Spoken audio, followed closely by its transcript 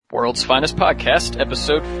World's Finest Podcast,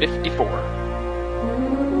 episode 54.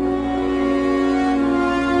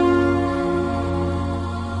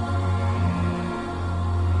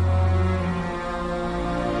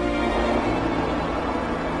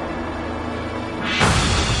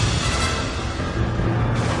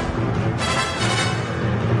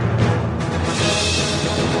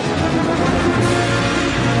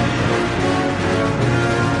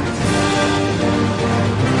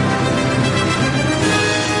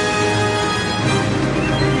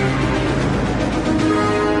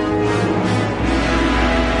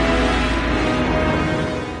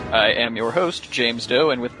 I am your host, James Doe,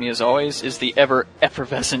 and with me as always is the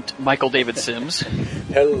ever-effervescent Michael David Sims.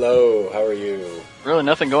 Hello, how are you? Really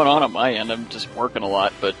nothing going on my end, I'm just working a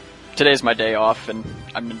lot, but today's my day off, and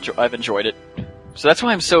I've enjoyed it. So that's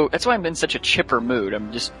why I'm in such a chipper mood.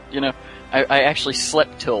 I'm just, I actually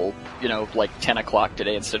slept till, like 10 o'clock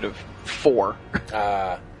today instead of 4.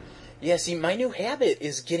 Yeah, see, my new habit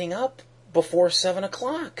is getting up before 7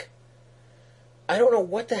 o'clock. I don't know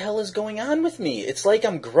what the hell is going on with me. It's like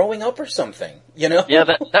I'm growing up or something, Yeah,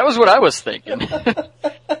 that was what I was thinking.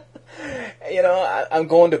 I'm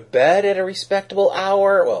going to bed at a respectable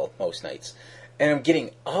hour, well, most nights, and I'm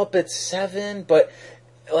getting up at 7, but,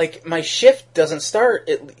 my shift doesn't start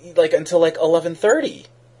until 11:30.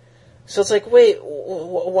 So it's like, wait,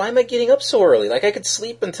 why am I getting up so early? I could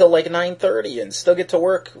sleep until 9:30 and still get to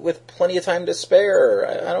work with plenty of time to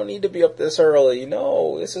spare. I don't need to be up this early.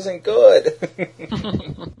 No, this isn't good.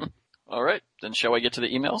 All right, then shall we get to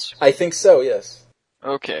the emails? I think so, yes.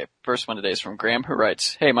 Okay, first one today is from Graham, who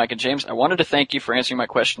writes, "Hey, Mike and James, I wanted to thank you for answering my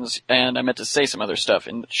questions, and I meant to say some other stuff.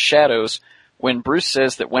 In Shadows, when Bruce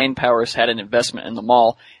says that Wayne Powers had an investment in the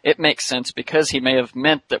mall, it makes sense because he may have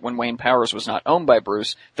meant that when Wayne Powers was not owned by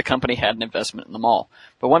Bruce, the company had an investment in the mall.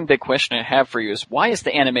 But one big question I have for you is, why is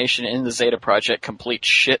the animation in the Zeta Project complete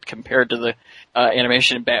shit compared to the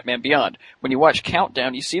animation in Batman Beyond? When you watch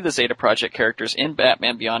Countdown, you see the Zeta Project characters in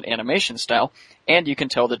Batman Beyond animation style, and you can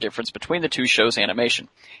tell the difference between the two shows' animation.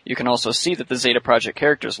 You can also see that the Zeta Project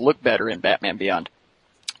characters look better in Batman Beyond.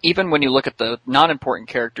 Even when you look at the non-important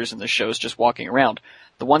characters in the shows just walking around,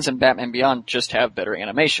 the ones in Batman Beyond just have better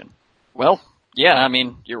animation." Well, yeah,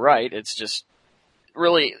 you're right. It's just,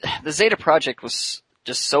 really, the Zeta Project was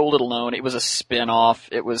just so little known. It was a spin-off.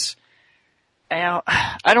 It was,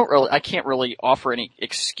 I can't really offer any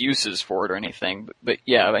excuses for it or anything, but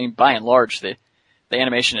yeah, by and large, the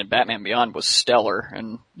animation in Batman Beyond was stellar,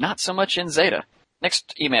 and not so much in Zeta.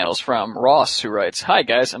 Next email is from Ross, who writes, "Hi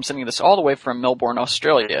guys, I'm sending this all the way from Melbourne,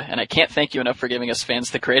 Australia, and I can't thank you enough for giving us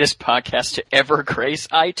fans the greatest podcast to ever grace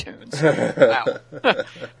iTunes." Wow.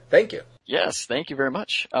 Thank you. Yes, thank you very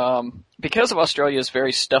much. Because of Australia's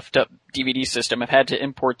very stuffed up DVD system, I've had to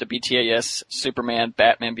import the BTAS, Superman,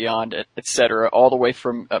 Batman Beyond, etc. all the way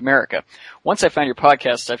from America. Once I found your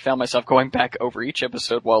podcast, I found myself going back over each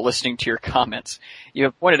episode while listening to your comments. You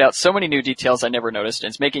have pointed out so many new details I never noticed, and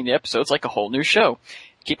it's making the episodes like a whole new show.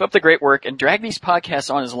 Keep up the great work and drag these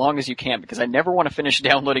podcasts on as long as you can, because I never want to finish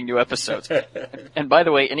downloading new episodes. And by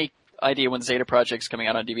the way, any idea when Zeta Project's coming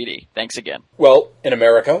out on DVD? Thanks again. Well, in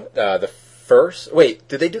America,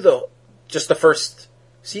 did they do just the first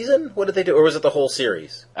season? What did they do? Or was it the whole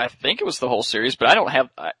series? I think it was the whole series, but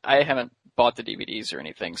I haven't bought the DVDs or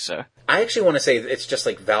anything, so. I actually want to say it's just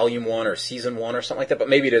volume 1 or season 1 or something like that, but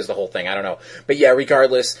maybe it is the whole thing. I don't know. But yeah,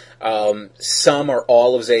 regardless, some or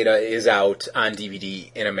all of Zeta is out on DVD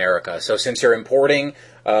in America. So since you're importing,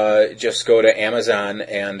 just go to Amazon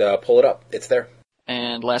and pull it up. It's there.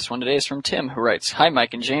 And last one today is from Tim, who writes, "Hi,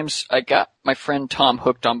 Mike and James. I got my friend Tom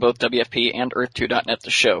hooked on both WFP and Earth2.net, the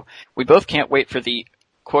show. We both can't wait for the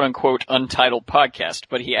quote-unquote untitled podcast,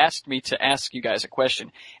 but he asked me to ask you guys a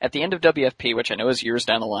question. At the end of WFP, which I know is years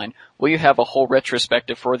down the line, will you have a whole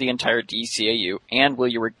retrospective for the entire DCAU, and will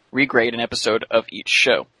you regrade an episode of each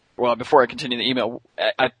show?" Well, before I continue the email,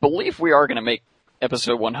 I believe we are going to make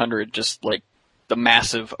episode 100 just the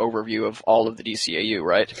massive overview of all of the DCAU,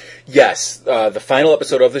 right? Yes. The final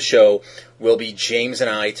episode of the show will be James and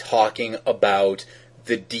I talking about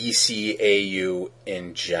the DCAU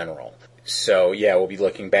in general. So, yeah, we'll be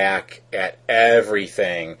looking back at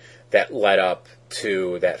everything that led up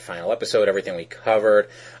to that final episode, everything we covered.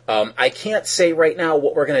 I can't say right now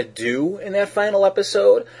what we're going to do in that final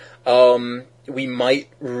episode. We might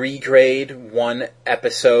regrade one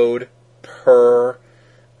episode per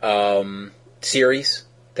series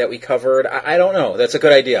that we covered. I don't know. That's a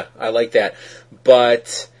good idea. I like that.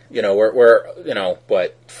 But,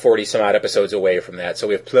 we're 40 some odd episodes away from that, so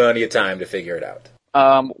we have plenty of time to figure it out.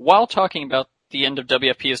 While talking about the end of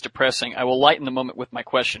WFP is depressing, I will lighten the moment with my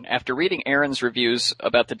question. After reading Erin's reviews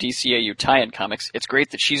about the DCAU tie-in comics, it's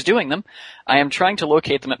great that she's doing them. I am trying to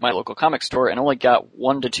locate them at my local comic store and only got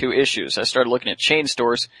 1 to 2 issues. I started looking at chain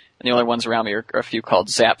stores, and the only ones around me are a few called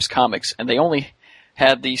Zapp's Comics, and they only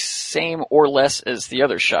had the same or less as the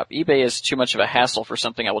other shop. eBay is too much of a hassle for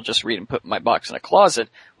something I will just read and put in my box in a closet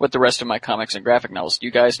with the rest of my comics and graphic novels. Do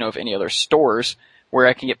you guys know of any other stores where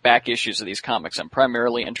I can get back issues of these comics? I'm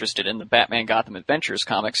primarily interested in the Batman Gotham Adventures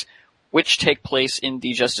comics, which take place in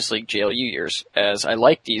the Justice League JLU years, as I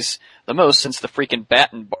like these the most since the freaking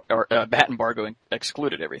bat embargo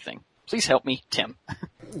excluded everything. Please help me, Tim.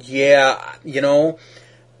 Yeah,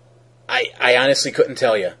 I honestly couldn't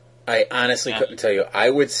tell you. Couldn't tell you. I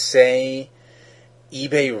would say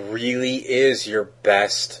eBay really is your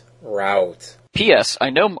best route. P.S. I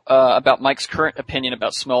know about Mike's current opinion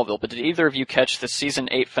about Smallville, but did either of you catch the Season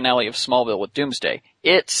 8 finale of Smallville with Doomsday?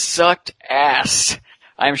 It sucked ass.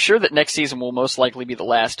 I'm sure that next season will most likely be the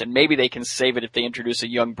last, and maybe they can save it if they introduce a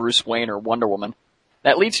young Bruce Wayne or Wonder Woman.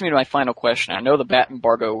 That leads me to my final question. I know the bat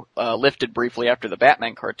embargo lifted briefly after the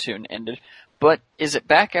Batman cartoon ended, but is it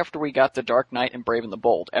back after we got The Dark Knight and Brave and the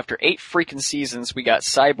Bold? After 8 freaking seasons, we got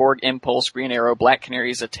Cyborg, Impulse, Green Arrow, Black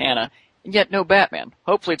Canary, Zatanna, and yet no Batman.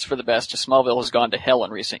 Hopefully it's for the best, as Smallville has gone to hell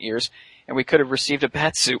in recent years, and we could have received a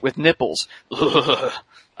Batsuit with nipples. Ugh.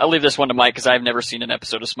 I'll leave this one to Mike, because I've never seen an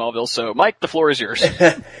episode of Smallville, so Mike, the floor is yours.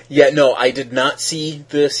 Yeah, no, I did not see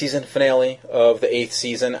the season finale of the 8th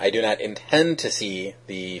season. I do not intend to see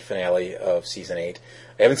the finale of season 8.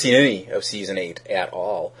 I haven't seen any of season 8 at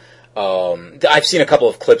all. I've seen a couple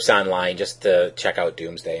of clips online just to check out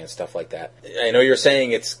Doomsday and stuff like that. I know you're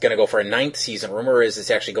saying it's going to go for a 9th season. Rumor is it's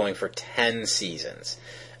actually going for 10 seasons.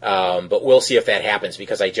 But we'll see if that happens,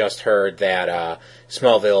 because I just heard that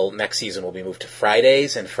Smallville next season will be moved to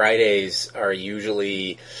Fridays, and Fridays are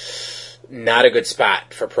usually not a good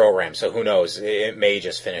spot for programs, so who knows? It may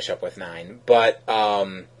just finish up with 9. But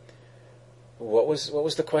what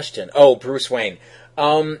was the question? Oh, Bruce Wayne.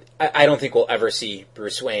 I don't think we'll ever see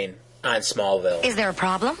Bruce Wayne on Smallville. Is there a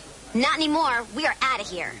problem? Not anymore. We are out of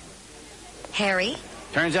here. Harry?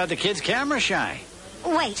 Turns out the kid's camera shy.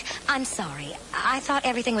 Wait, I'm sorry. I thought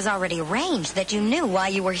everything was already arranged, that you knew why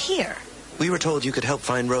you were here. We were told you could help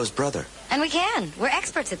find Ro's brother. And we can. We're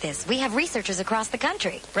experts at this. We have researchers across the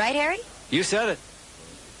country. Right, Harry? You said it.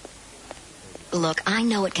 Look, I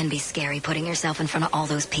know it can be scary putting yourself in front of all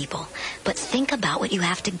those people, but think about what you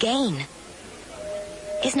have to gain.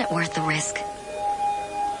 Isn't it worth the risk?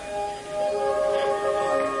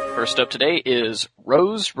 First up today is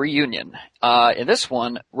Ro's reunion. In this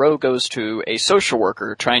one, Ro goes to a social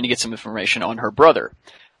worker trying to get some information on her brother.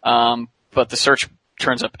 But the search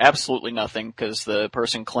turns up absolutely nothing, because the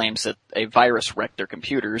person claims that a virus wrecked their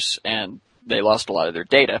computers and they lost a lot of their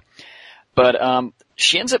data. But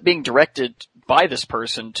she ends up being directed by this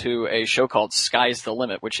person to a show called Sky's the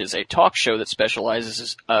Limit, which is a talk show that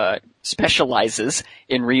specializes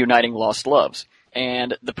in reuniting lost loves.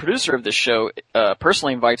 And the producer of this show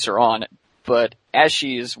personally invites her on, but as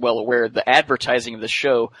she is well aware, the advertising of the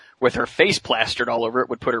show with her face plastered all over it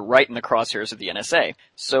would put her right in the crosshairs of the NSA.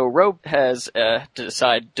 So Ro has to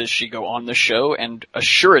decide, does she go on the show and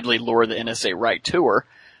assuredly lure the NSA right to her,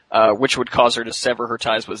 which would cause her to sever her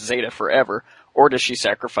ties with Zeta forever, or does she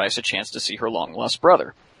sacrifice a chance to see her long-lost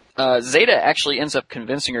brother? Zeta actually ends up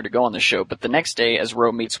convincing her to go on the show, but the next day, as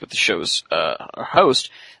Ro meets with the show's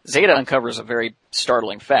host, Zeta uncovers a very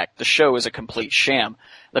startling fact. The show is a complete sham.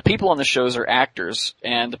 The people on the shows are actors,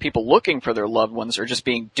 and the people looking for their loved ones are just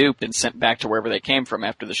being duped and sent back to wherever they came from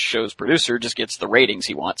after the show's producer just gets the ratings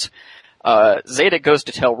he wants. Zeta goes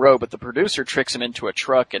to tell Ro, but the producer tricks him into a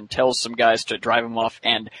truck and tells some guys to drive him off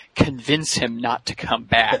and convince him not to come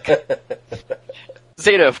back.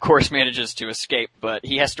 Zeta, of course, manages to escape, but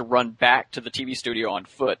he has to run back to the TV studio on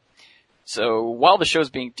foot. So while the show's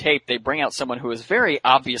being taped, they bring out someone who is very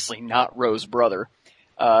obviously not Ro's brother,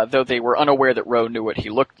 though they were unaware that Ro knew what he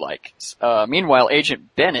looked like. Meanwhile,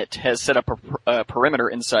 Agent Bennett has set up a perimeter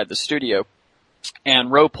inside the studio,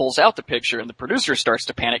 and Ro pulls out the picture, and the producer starts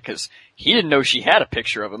to panic because he didn't know she had a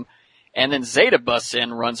picture of him. And then Zeta busts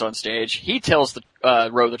in, runs on stage. He tells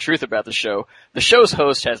Ro the truth about the show. The show's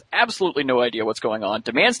host has absolutely no idea what's going on,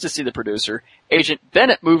 demands to see the producer. Agent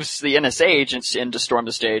Bennett moves the NSA agents in to storm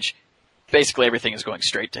the stage. Basically, everything is going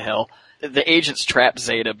straight to hell. The agents trap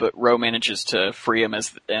Zeta, but Ro manages to free him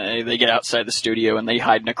as they get outside the studio, and they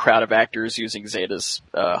hide in a crowd of actors using Zeta's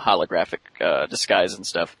holographic disguise and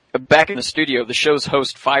stuff. Back in the studio, the show's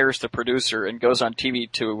host fires the producer and goes on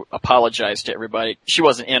TV to apologize to everybody. She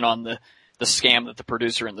wasn't in on the scam that the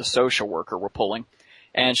producer and the social worker were pulling.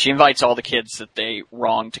 And she invites all the kids that they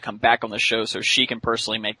wronged to come back on the show so she can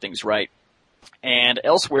personally make things right. And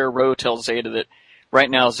elsewhere, Ro tells Zeta that right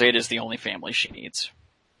now Zeta is the only family she needs.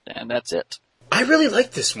 And that's it. I really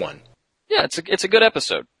liked this one. Yeah, it's a good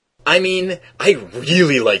episode. I mean, I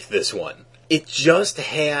really liked this one. It just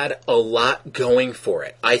had a lot going for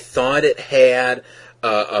it. I thought it had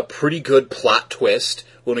a pretty good plot twist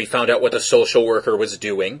when we found out what the social worker was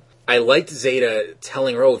doing. I liked Zeta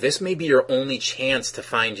telling Ro, this may be your only chance to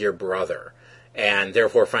find your brother, and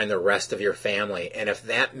therefore find the rest of your family. And if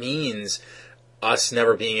that means us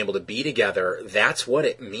never being able to be together, that's what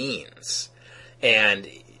it means. And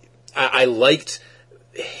I liked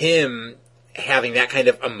him having that kind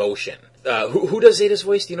of emotion. Who does Zeta's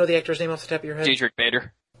voice? Do you know the actor's name off the top of your head? Diedrich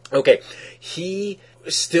Bader. Okay. He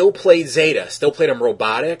still played Zeta, still played him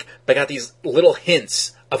robotic, but got these little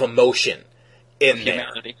hints of emotion in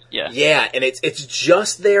Humanity. there. Yeah. Yeah, and it's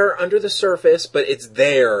just there under the surface, but it's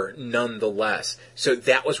there nonetheless. So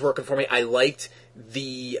that was working for me. I liked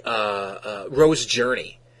the Rose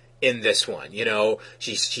journey in this one. You know,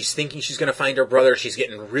 she's thinking she's going to find her brother. She's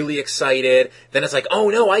getting really excited. Then it's like, oh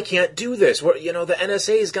no, I can't do this. The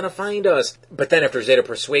NSA is going to find us. But then after Zeta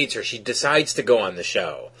persuades her, she decides to go on the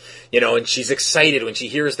show. You know, and she's excited when she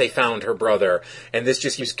hears they found her brother. And this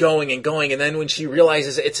just keeps going and going. And then when she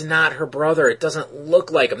realizes it's not her brother, it doesn't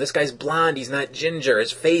look like him. This guy's blonde. He's not ginger.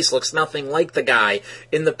 His face looks nothing like the guy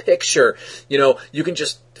in the picture. You know, you can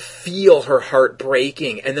just feel her heart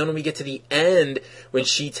breaking. And then when we get to the end, when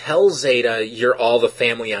she tells Zeta, you're all the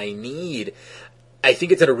family I need, I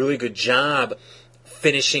think it did a really good job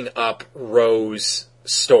finishing up Rose's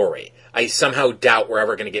story. I somehow doubt we're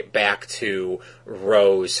ever going to get back to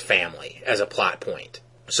Rose's family as a plot point.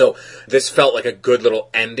 So this felt like a good little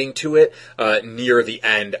ending to it near the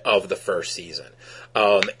end of the first season.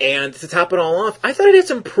 And to top it all off, I thought it had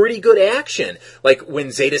some pretty good action. Like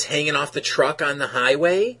when Zeta's hanging off the truck on the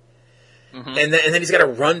highway. Mm-hmm. And then he's got to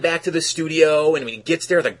run back to the studio, and when he gets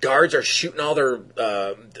there, the guards are shooting all their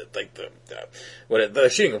they're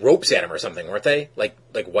shooting ropes at him or something, weren't they? Like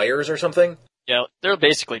wires or something. Yeah, they're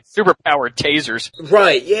basically super-powered tasers.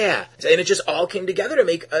 Right, yeah. And it just all came together to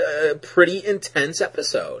make a pretty intense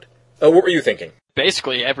episode. What were you thinking?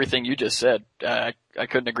 Basically everything you just said. I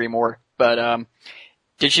couldn't agree more. But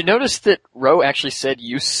did you notice that Ro actually said,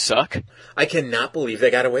 "You suck"? I cannot believe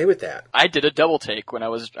they got away with that. I did a double take when I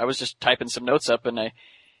was just typing some notes up, and I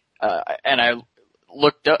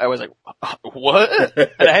looked up. I was like, "What?"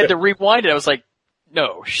 And I had to rewind it. I was like,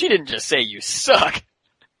 "No, she didn't just say you suck."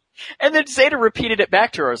 And then Zeta repeated it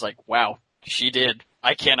back to her. I was like, "Wow, she did."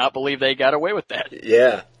 I cannot believe they got away with that.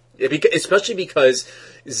 Yeah, especially because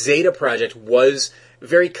Zeta Project was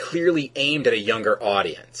very clearly aimed at a younger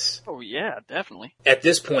audience. Oh yeah, definitely. At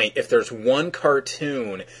this point, if there's one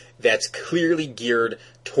cartoon that's clearly geared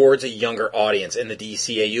towards a younger audience in the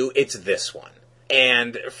DCAU, it's this one.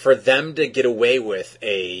 And for them to get away with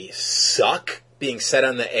a suck being set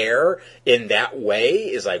on the air in that way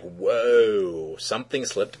is like, whoa, something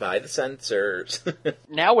slipped by the censors.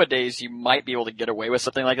 Nowadays, you might be able to get away with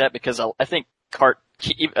something like that because I think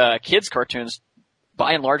kids' cartoons,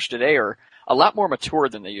 by and large today, are a lot more mature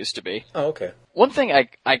than they used to be. Oh, okay. One thing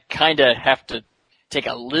I kind of have to take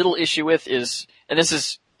a little issue with is, and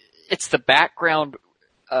it's the background,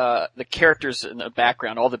 the characters in the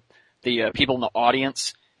background, all the people in the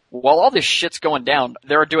audience. While all this shit's going down,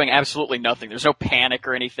 they're doing absolutely nothing. There's no panic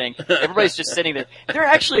or anything. Everybody's just sitting there. There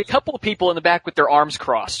are actually a couple of people in the back with their arms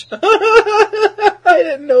crossed. I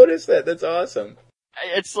didn't notice that. That's awesome.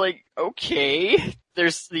 It's like, okay.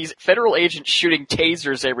 There's these federal agents shooting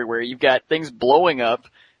tasers everywhere. You've got things blowing up.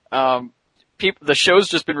 The show's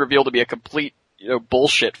just been revealed to be a complete,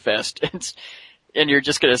 bullshit fest. And you're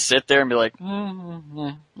just gonna sit there and be like,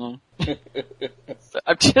 I'm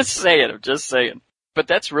just saying. But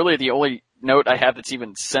that's really the only note I have that's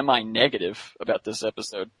even semi-negative about this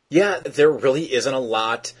episode. Yeah, there really isn't a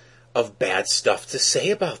lot of bad stuff to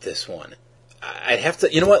say about this one. I'd have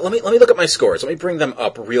to, you know what, let me look at my scores. Let me bring them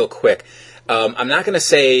up real quick. I'm not going to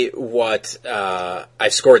say what I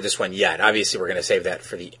scored this one yet. Obviously, we're going to save that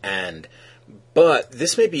for the end. But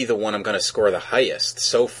this may be the one I'm going to score the highest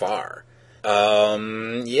so far.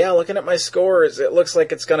 Yeah, looking at my scores, it looks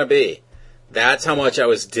like it's going to be. That's how much I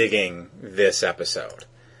was digging this episode.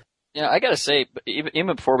 Yeah, I got to say,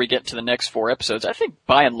 even before we get to the next 4 episodes, I think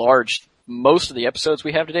by and large, most of the episodes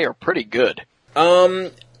we have today are pretty good.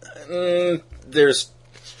 There's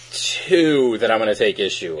 2 that I'm going to take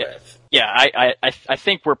issue with. Yeah, I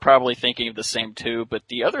think we're probably thinking of the same 2, but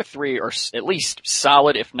the other 3 are at least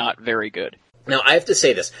solid, if not very good. Now, I have to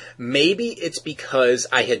say this. Maybe it's because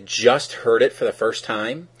I had just heard it for the first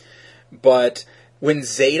time, but when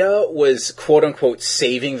Zeta was quote-unquote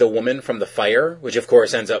saving the woman from the fire, which of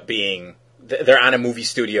course ends up being, they're on a movie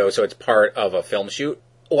studio, so it's part of a film shoot.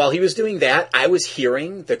 While he was doing that, I was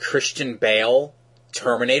hearing the Christian Bale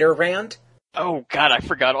Terminator rant. Oh, God, I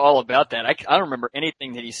forgot all about that. I don't remember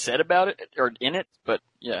anything that he said about it, or in it, but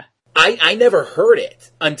yeah. I never heard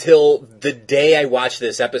it until the day I watched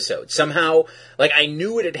this episode. Somehow, like, I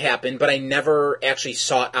knew it had happened, but I never actually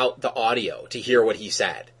sought out the audio to hear what he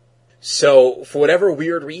said. So, for whatever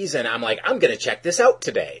weird reason, I'm like, I'm gonna check this out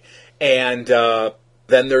today. And,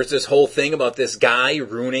 then there's this whole thing about this guy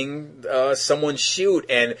ruining someone's shoot,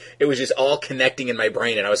 and it was just all connecting in my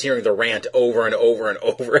brain, and I was hearing the rant over and over and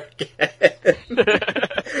over again.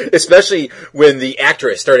 Especially when the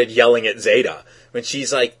actress started yelling at Zeta. When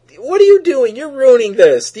she's like, what are you doing? You're ruining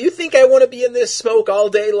this. Do you think I want to be in this smoke all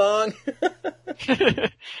day long?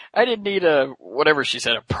 I didn't need whatever she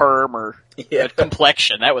said, a perm or a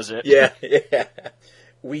complexion. That was it. Yeah.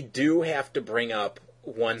 We do have to bring up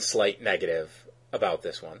one slight negative about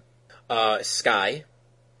this one. Skye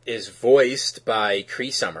is voiced by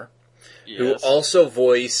Cree Summer, who also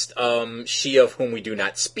voiced She of Whom We Do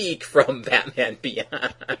Not Speak from Batman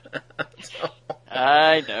Beyond.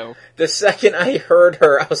 I know. The second I heard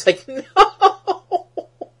her, I was like,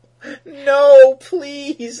 no,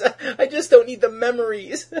 please. I just don't need the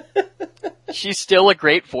memories. She's still a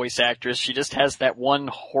great voice actress. She just has that one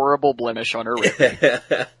horrible blemish on her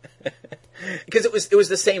record. Because it was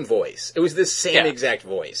the same voice. It was the same exact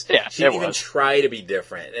voice. Yeah, she didn't even try to be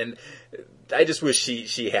different. And I just wish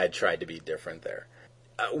she had tried to be different there.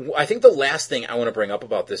 I think the last thing I want to bring up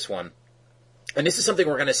about this one, and this is something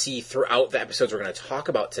we're going to see throughout the episodes we're going to talk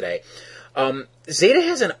about today. Zeta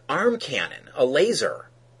has an arm cannon, a laser.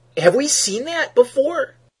 Have we seen that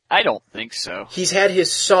before? I don't think so. He's had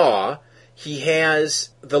his saw. He has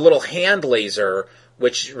the little hand laser,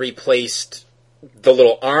 which replaced the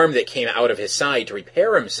little arm that came out of his side to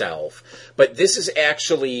repair himself. But this is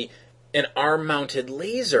actually an arm-mounted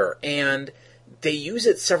laser, and they use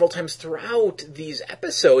it several times throughout these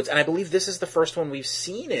episodes, and I believe this is the first one we've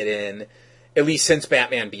seen it in, at least since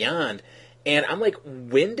Batman Beyond. And I'm like,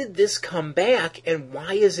 when did this come back, and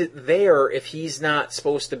why is it there if he's not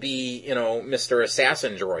supposed to be, Mr.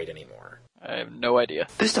 Assassin Droid anymore? I have no idea.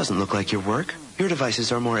 This doesn't look like your work. Your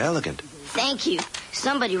devices are more elegant. Thank you.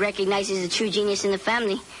 Somebody recognizes a true genius in the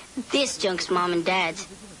family. This junk's mom and dad's.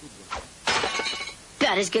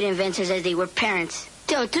 About as good inventors as they were parents.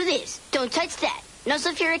 Don't do this. Don't touch that. No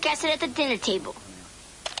sulfuric acid at the dinner table.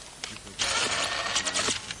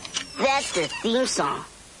 That's their theme song.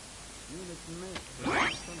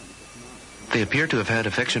 They appear to have had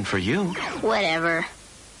affection for you. Whatever.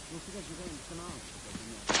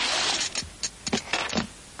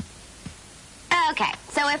 Okay,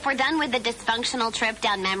 so if we're done with the dysfunctional trip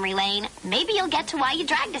down memory lane, maybe you'll get to why you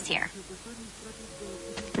dragged us here.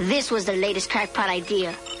 This was their latest crackpot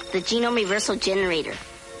idea, the genome reversal generator.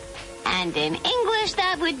 And in English,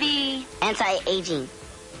 that would be... Anti-aging.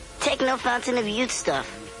 Techno fountain of youth stuff.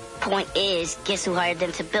 Point is, guess who hired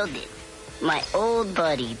them to build it? My old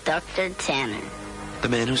buddy, Dr. Tanner. The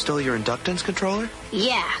man who stole your inductance controller?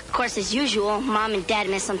 Yeah, of course, as usual, Mom and Dad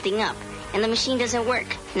messed something up, and the machine doesn't work.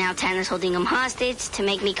 Now Tanner's holding him hostage to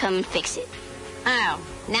make me come and fix it. Oh,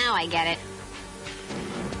 now I get it.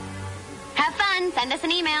 Have fun. Send us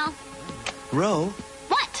an email. Ro?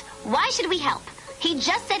 What? Why should we help? He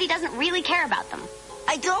just said he doesn't really care about them.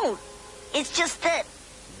 I don't. It's just that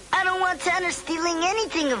I don't want Tanner stealing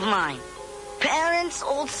anything of mine. Parents,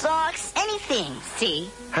 old socks, anything. See?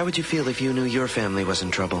 How would you feel if you knew your family was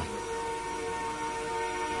in trouble?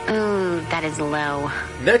 Ooh, that is low.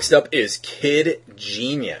 Next up is Kid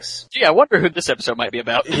Genius. Gee, I wonder who this episode might be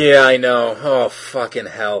about. Yeah, I know. Oh, fucking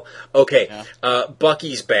hell. Okay,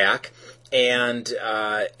 Bucky's back, and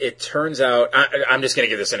it turns out... I'm just going to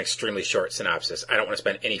give this an extremely short synopsis. I don't want to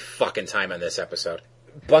spend any fucking time on this episode.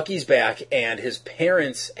 Bucky's back, and his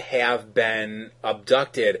parents have been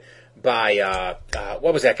abducted by,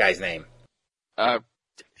 what was that guy's name?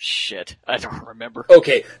 Shit. I don't remember.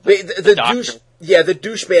 Okay. The doctor. the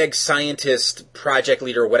douchebag scientist, project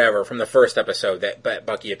leader, whatever, from the first episode that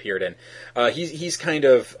Bucky appeared in. He's kind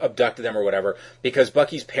of abducted them or whatever, because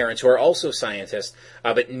Bucky's parents, who are also scientists,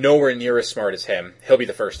 but nowhere near as smart as him, he'll be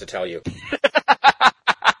the first to tell you.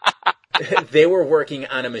 They were working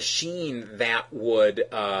on a machine that would,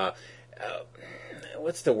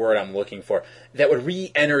 what's the word I'm looking for? That would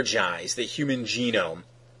re-energize the human genome.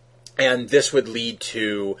 And this would lead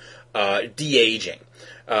to de-aging.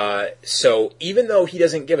 So even though he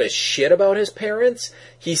doesn't give a shit about his parents,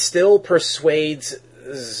 he still persuades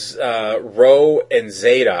Ro and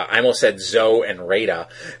Zeta, I almost said Zoe and Rada,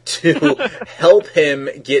 to help him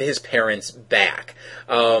get his parents back.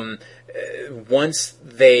 Once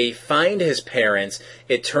they find his parents,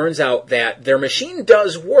 it turns out that their machine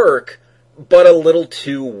does work, but a little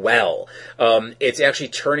too well. It's actually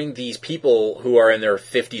turning these people who are in their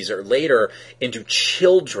 50s or later into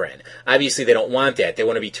children. Obviously, they don't want that. They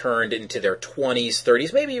want to be turned into their 20s,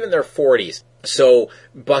 30s, maybe even their 40s. So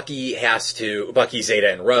Bucky,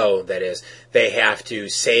 Zeta, and Ro, that is, they have to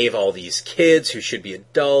save all these kids who should be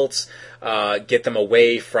adults, get them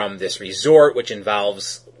away from this resort, which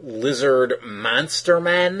involves lizard monster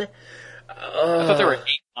men. I thought they were 8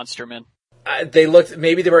 monster men.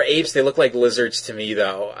 Maybe they were apes. They look like lizards to me,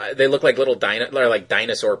 though. They look like little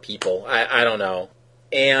dinosaur people. I don't know.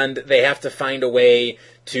 And they have to find a way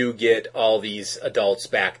to get all these adults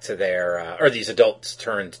back to their, or these adults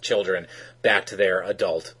turned children back to their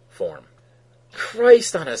adult form.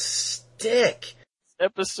 Christ on a stick. This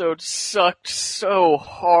episode sucked so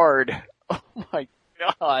hard. Oh my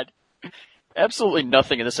god. Absolutely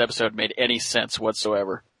nothing in this episode made any sense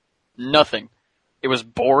whatsoever. Nothing. It was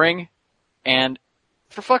boring, and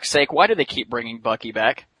for fuck's sake, why did they keep bringing Bucky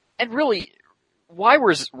back? And really, why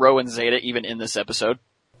was Ro and Zeta even in this episode?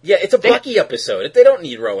 Yeah, it's a Bucky episode. They don't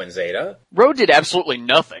need Ro and Zeta. Ro did absolutely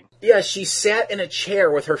nothing. Yeah, she sat in a chair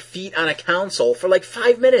with her feet on a console for like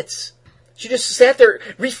 5 minutes. She just sat there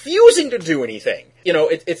refusing to do anything. You know,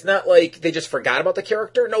 it's not like they just forgot about the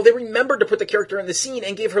character. No, they remembered to put the character in the scene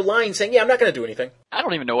and gave her lines saying, yeah, I'm not going to do anything. I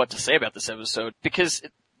don't even know what to say about this episode, because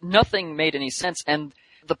nothing made any sense, and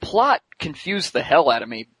the plot confused the hell out of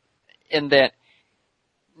me in that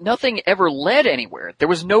nothing ever led anywhere. There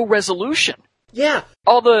was no resolution. Yeah.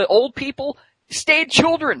 All the old people stayed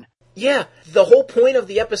children. Yeah. The whole point of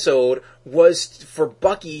the episode was for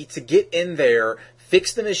Bucky to get in there,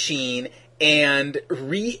 fix the machine, and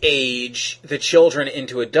re-age the children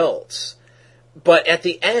into adults. But at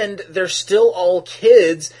the end, they're still all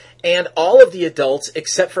kids, and all of the adults,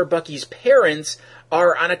 except for Bucky's parents,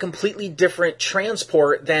 are on a completely different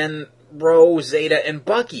transport than Ro, Zeta, and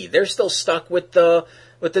Bucky. They're still stuck with the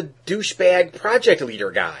douchebag project leader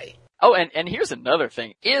guy. Oh, and here's another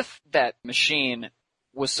thing. If that machine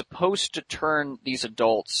was supposed to turn these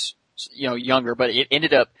adults, younger, but it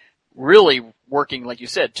ended up really working, like you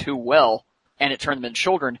said, too well, and it turned them into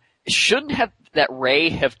children, shouldn't that ray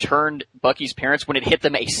have turned Bucky's parents when it hit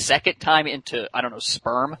them a second time into, I don't know,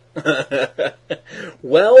 sperm?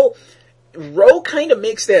 Well, Ro kind of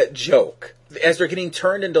makes that joke. As they're getting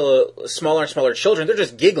turned into smaller and smaller children, they're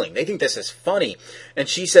just giggling. They think this is funny. And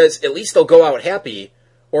she says, at least they'll go out happy.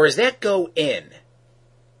 Or is that go in?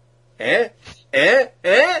 That's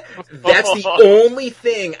the only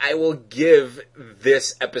thing I will give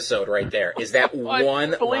this episode right there, is that one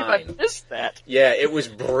line. I believe I missed that. Yeah, it was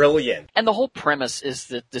brilliant. And the whole premise is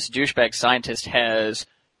that this douchebag scientist has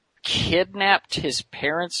kidnapped his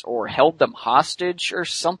parents or held them hostage or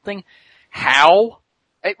something. How?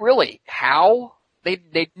 How?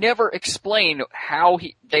 They never explain how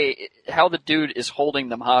the dude is holding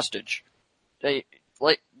them hostage.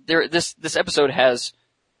 This episode has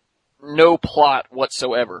no plot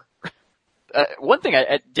whatsoever. One thing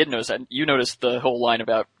I did notice, you noticed the whole line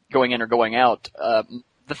about going in or going out.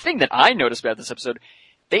 The thing that I noticed about this episode,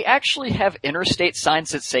 they actually have interstate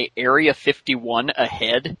signs that say Area 51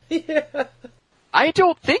 ahead. Yeah. I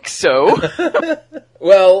don't think so.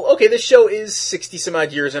 Well, okay, this show is 60 some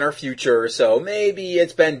odd years in our future, so maybe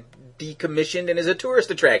it's been decommissioned and is a tourist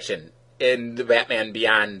attraction in the Batman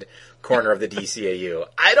Beyond corner of the DCAU.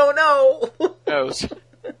 I don't know. Who knows?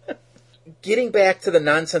 Getting back to the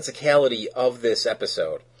nonsensicality of this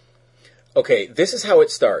episode. Okay, this is how it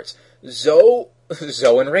starts. Zoe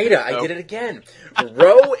and Rada, I did it again.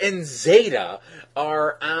 Ro and Zeta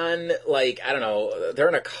are on, I don't know, they're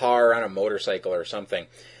in a car, on a motorcycle or something,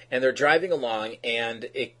 and they're driving along, and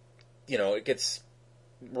it gets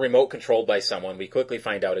remote controlled by someone. We quickly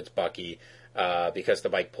find out it's Bucky, because the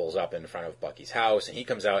bike pulls up in front of Bucky's house, and he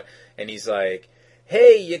comes out, and he's like,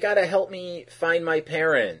 hey, you gotta help me find my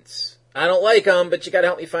parents. I don't like them, but you gotta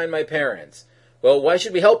help me find my parents. Well, why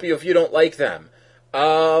should we help you if you don't like them?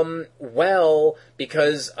 Well,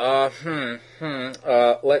 because, let's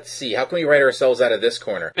see. How can we write ourselves out of this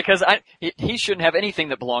corner? Because he shouldn't have anything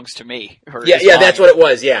that belongs to me. Yeah, that's what it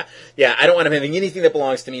was, yeah. Yeah, I don't want him having anything that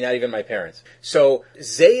belongs to me, not even my parents. So,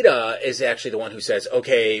 Zeta is actually the one who says,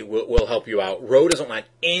 okay, we'll help you out. Ro doesn't want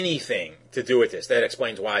anything to do with this. That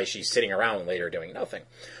explains why she's sitting around later doing nothing.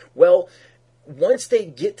 Well, once they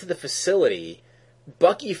get to the facility,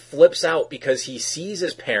 Bucky flips out because he sees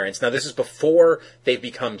his parents. Now, this is before they've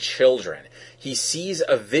become children. He sees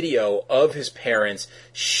a video of his parents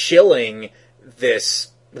shilling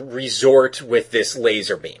this resort with this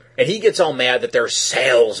laser beam. And he gets all mad that they're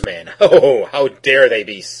salesmen. Oh, how dare they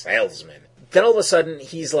be salesmen. Then all of a sudden,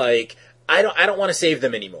 he's like, I don't want to save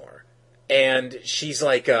them anymore. And she's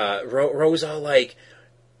like, Rose all like,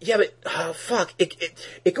 yeah, but, fuck,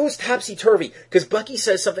 it goes topsy-turvy, because Bucky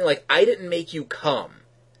says something like, I didn't make you come.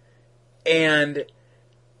 And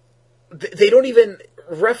they don't even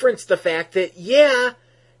reference the fact that, yeah,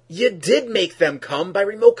 you did make them come by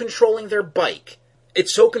remote controlling their bike.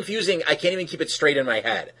 It's so confusing, I can't even keep it straight in my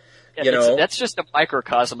head. Yeah, you know? That's just a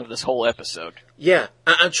microcosm of this whole episode. Yeah,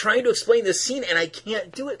 I'm trying to explain this scene, and I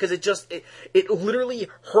can't do it, because it literally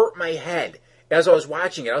hurt my head as I was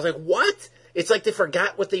watching it. I was like, what? It's like they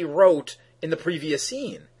forgot what they wrote in the previous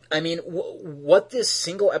scene. I mean, what this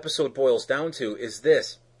single episode boils down to is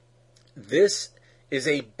this. This is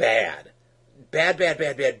a bad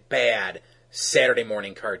Saturday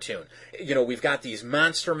morning cartoon. You know, we've got these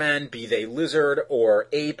monster men, be they lizard or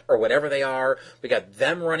ape or whatever they are. We got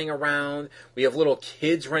them running around. We have little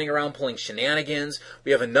kids running around pulling shenanigans.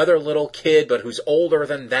 We have another little kid, but who's older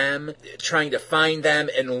than them, trying to find them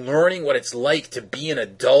and learning what it's like to be an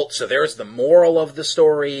adult. So there's the moral of the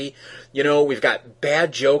story. You know, we've got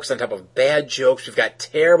bad jokes on top of bad jokes. We've got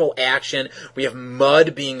terrible action. We have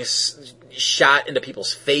mud being shot into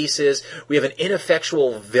people's faces. We have an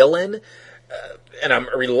ineffectual villain. And I'm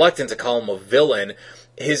reluctant to call him a villain.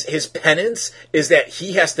 His penance is that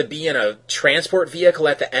he has to be in a transport vehicle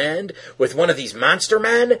at the end with one of these monster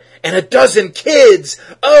men and a dozen kids.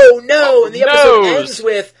 Oh no! And the episode ends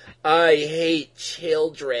with, I hate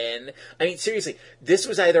children. I mean, seriously, this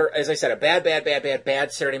was either, as I said, a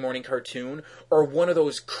bad Saturday morning cartoon or one of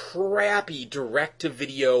those crappy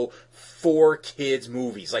direct-to-video for kids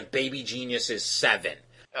movies like Baby Geniuses 7.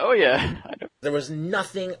 Oh, yeah. There was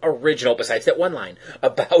nothing original besides that one line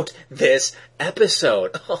about this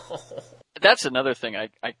episode. That's another thing I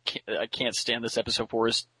can't stand this episode for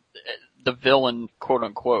is the villain, quote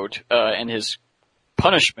unquote, and his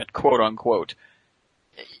punishment, quote unquote.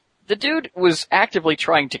 The dude was actively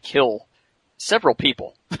trying to kill several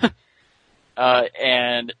people.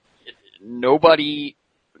 And nobody,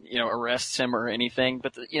 arrests him or anything.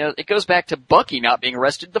 But, it goes back to Bucky not being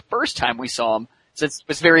arrested the first time we saw him. So it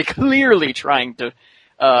was very clearly trying to,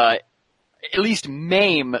 at least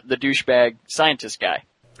maim the douchebag scientist guy.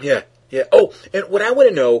 Yeah. Oh, and what I want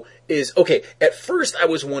to know is, okay, at first I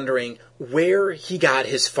was wondering where he got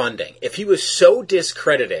his funding. If he was so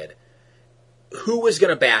discredited, who was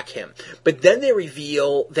going to back him? But then they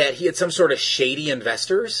reveal that he had some sort of shady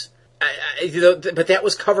investors. But that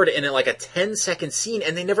was covered in like a 10-second scene,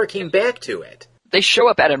 and they never came back to it. They show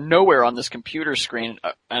up out of nowhere on this computer screen,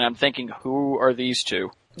 and I'm thinking, who are these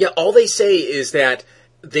two? Yeah, all they say is that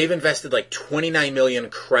they've invested like 29 million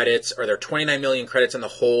credits, or they're 29 million credits in the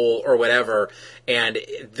hole, or whatever, and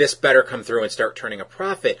this better come through and start turning a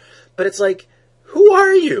profit. But it's like, who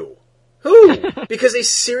are you? Who? Because they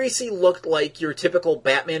seriously looked like your typical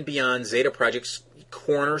Batman Beyond Zeta Project's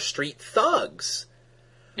corner street thugs.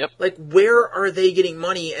 Yep. Like, where are they getting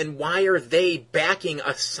money, and why are they backing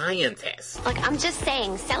a scientist? Look, I'm just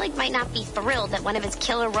saying, Selig might not be thrilled that one of his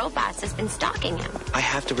killer robots has been stalking him. I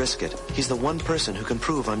have to risk it. He's the one person who can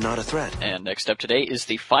prove I'm not a threat. And next up today is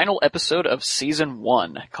the final episode of Season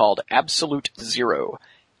 1, called Absolute Zero.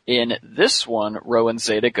 In this one, Ro and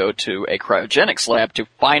Zeta go to a cryogenics lab to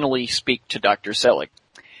finally speak to Dr. Selig.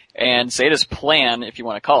 And Zeta's plan, if you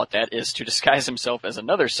want to call it that, is to disguise himself as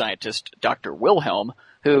another scientist, Dr. Wilhelm,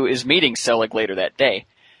 who is meeting Selig later that day.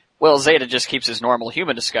 Well, Zeta just keeps his normal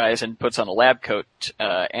human disguise and puts on a lab coat,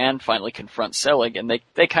 and finally confronts Selig, and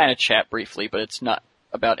they kind of chat briefly, but it's not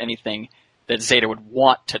about anything that Zeta would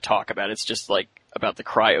want to talk about. It's just like about the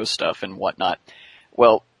cryo stuff and whatnot.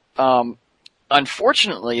 Well,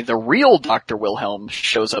 unfortunately, the real Dr. Wilhelm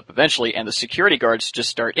shows up eventually, and the security guards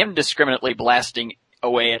just start indiscriminately blasting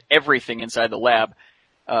away at everything inside the lab,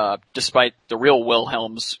 despite the real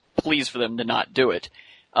Wilhelm's pleas for them to not do it.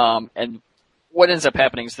 And what ends up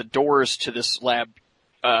happening is the doors to this lab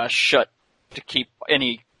shut to keep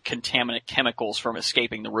any contaminant chemicals from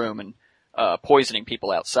escaping the room and poisoning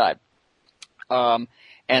people outside.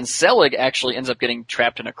 And Selig actually ends up getting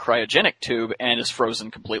trapped in a cryogenic tube and is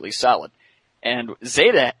frozen completely solid. And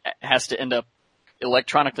Zeta has to end up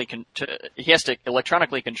electronically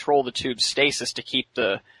control the tube's stasis to keep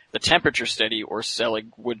the temperature steady, or Selig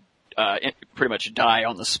would pretty much die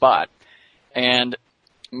on the spot. And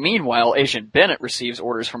meanwhile, Agent Bennett receives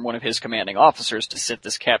orders from one of his commanding officers to sit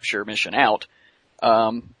this capture mission out.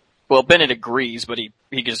 Well, Bennett agrees, but he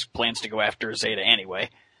just plans to go after Zeta anyway.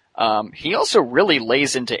 He also really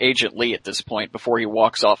lays into Agent Lee at this point before he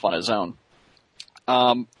walks off on his own.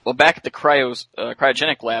 Well, back at the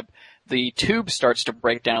cryogenic lab, the tube starts to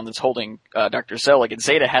break down that's holding Dr. Zelig, and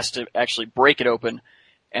Zeta has to actually break it open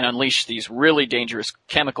and unleash these really dangerous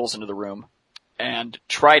chemicals into the room and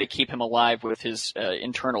try to keep him alive with his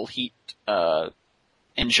internal heat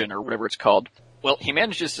engine or whatever it's called. Well, he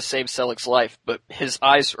manages to save Zelig's life, but his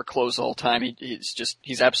eyes are closed all the time.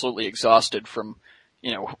 He's absolutely exhausted from,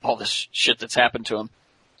 all this shit that's happened to him.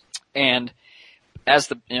 And as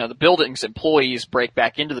the building's employees break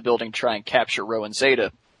back into the building to try and capture Ro and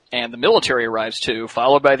Zeta, and the military arrives too,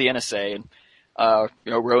 followed by the NSA, and,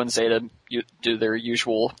 Ro and Zeta do their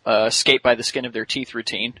usual, escape by the skin of their teeth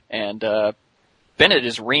routine, and, Bennett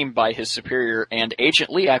is reamed by his superior, and Agent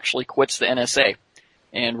Lee actually quits the NSA,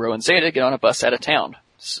 and Ro and Zeta get on a bus out of town.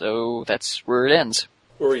 So that's where it ends.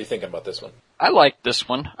 What were you thinking about this one? I liked this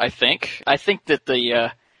one, I think. I think that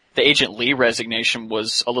the Agent Lee resignation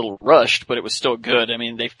was a little rushed, but it was still good. I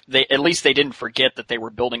mean, they at least they didn't forget that they were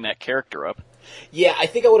building that character up. Yeah, I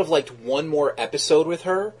think I would have liked one more episode with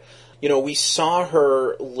her. We saw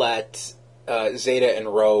her let Zeta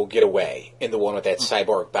and Ro get away in the one with that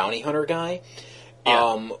cyborg bounty hunter guy,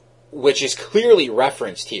 which is clearly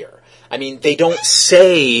referenced here. I mean, they don't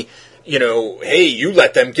say, hey, you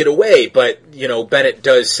let them get away, but, Bennett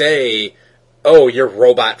does say, oh, your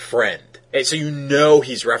robot friend. And so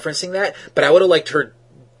he's referencing that, but I would have liked her,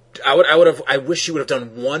 I wish she would have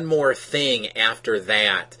done one more thing after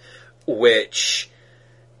that, which,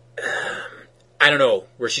 I don't know,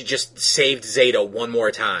 where she just saved Zeta one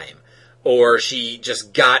more time, or she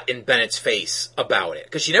just got in Bennett's face about it,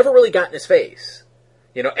 because she never really got in his face.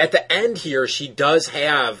 At the end here, she does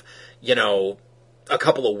have, a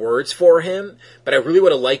couple of words for him, but I really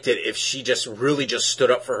would have liked it if she just really just stood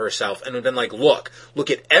up for herself and would have been like, look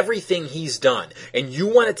at everything he's done, and you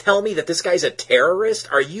want to tell me that this guy's a terrorist?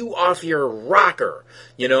 Are you off your rocker?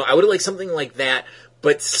 I would have liked something like that,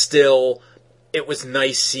 but still, it was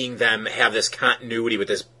nice seeing them have this continuity with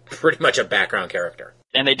this pretty much a background character.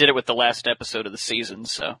 And they did it with the last episode of the season,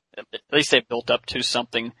 so at least they built up to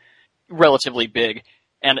something relatively big.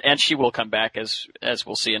 And she will come back, as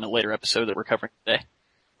we'll see in a later episode that we're covering today.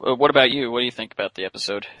 What about you? What do you think about the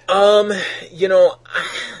episode? I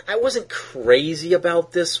wasn't crazy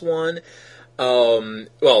about this one.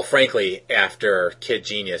 Well, frankly, after Kid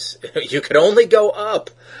Genius, you could only go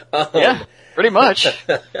up. Yeah, pretty much.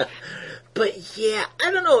 But yeah,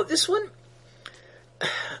 I don't know. This one,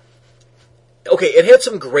 okay, it had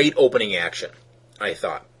some great opening action, I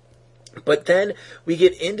thought. But then we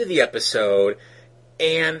get into the episode,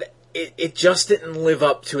 and it just didn't live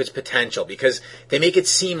up to its potential, because they make it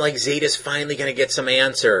seem like Zeta's finally going to get some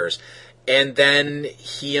answers. And then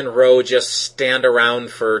he and Ro just stand around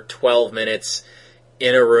for 12 minutes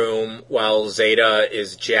in a room while Zeta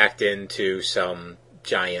is jacked into some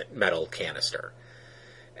giant metal canister.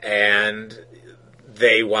 And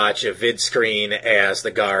they watch a vid screen as the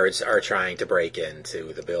guards are trying to break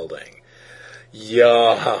into the building.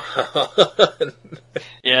 Yeah.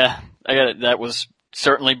 Yeah, I got it. That was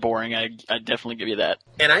certainly boring. I definitely give you that.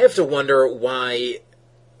 And I have to wonder why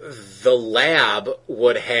the lab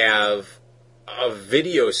would have a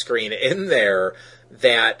video screen in there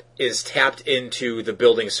that is tapped into the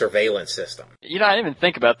building surveillance system. I didn't even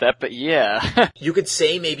think about that, but yeah. You could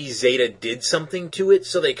say maybe Zeta did something to it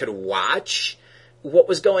so they could watch what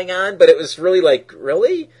was going on, but it was really like,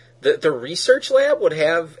 really? The research lab would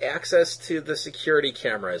have access to the security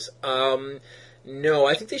cameras. No,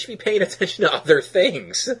 I think they should be paying attention to other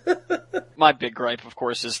things. My big gripe, of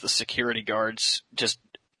course, is the security guards just,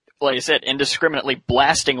 like I said, indiscriminately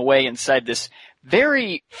blasting away inside this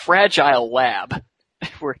very fragile lab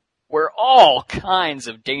where all kinds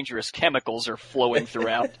of dangerous chemicals are flowing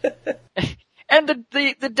throughout. And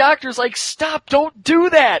the doctor's like, stop, don't do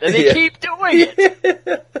that! And they keep doing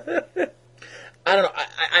it! I don't know.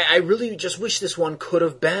 I really just wish this one could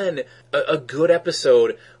have been a good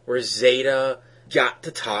episode where Zeta got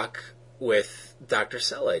to talk with Dr.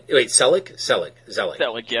 Zelig. Wait, Zelig? Zelig,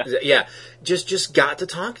 yeah. Yeah, just got to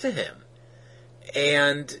talk to him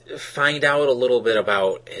and find out a little bit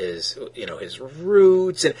about his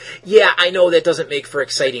roots. And yeah, I know that doesn't make for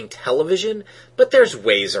exciting television, but there's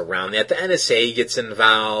ways around that. The NSA gets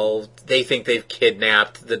involved. They think they've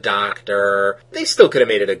kidnapped the doctor. They still could have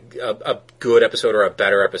made it a good episode or a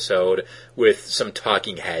better episode with some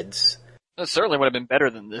talking heads. It certainly would have been better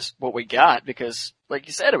than what we got, because, like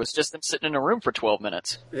you said, it was just them sitting in a room for 12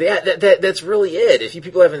 minutes. That's really it. If you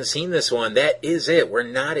people haven't seen this one, that is it. We're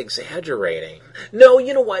not exaggerating. No,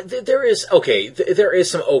 you know what? There is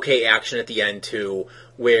some okay action at the end, too,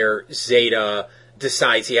 where Zeta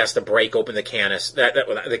decides he has to break open the canister,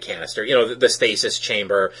 the stasis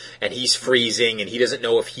chamber, and he's freezing, and he doesn't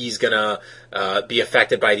know if he's gonna be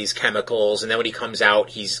affected by these chemicals, and then when he comes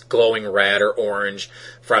out, he's glowing red or orange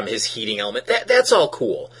from his heating element. That's all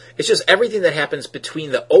cool. It's just everything that happens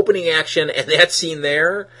between the opening action and that scene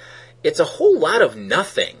there, it's a whole lot of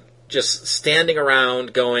nothing. Just standing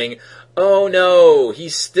around going, oh no,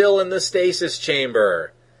 he's still in the stasis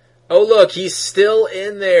chamber. Oh, look, he's still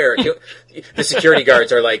in there. The security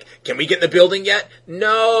guards are like, can we get in the building yet?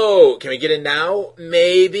 No. Can we get in now?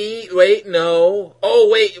 Maybe. Wait, no. Oh,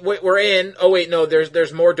 wait, we're in. Oh, wait, no,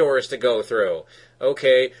 there's more doors to go through.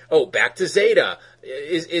 Okay. Oh, back to Zeta.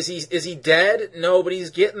 Is he dead? No, but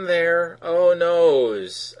he's getting there. Oh, no.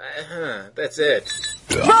 That's it.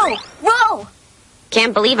 Whoa!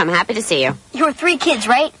 Can't believe I'm happy to see you. You're 3 kids,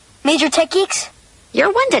 right? Major tech geeks?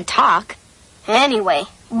 You're one to talk. Anyway,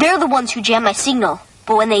 they're the ones who jammed my signal.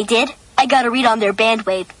 But when they did, I got a read on their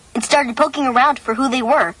bandwave and started poking around for who they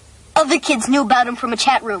were. Other kids knew about them from a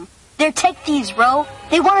chat room. They're tech thieves, Ro.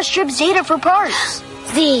 They want to strip Zeta for parts.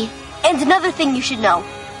 Z. And another thing you should know.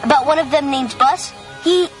 About one of them named Bus.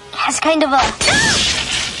 He has kind of a...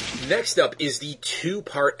 Next up is the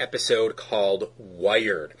 2-part episode called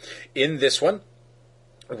Wired. In this one,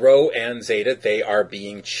 Ro and Zeta, they are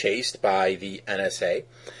being chased by the NSA.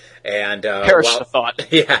 And perish the thought.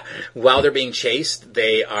 Yeah, while they're being chased,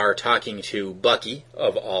 they are talking to Bucky,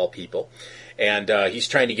 of all people. And he's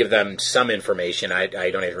trying to give them some information. I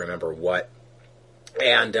don't even remember what.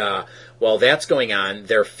 And while that's going on,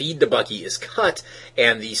 their feed to Bucky is cut,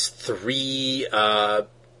 and these 3, I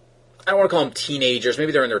don't want to call them teenagers,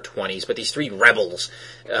 maybe they're in their 20s, but these 3 rebels,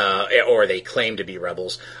 or they claim to be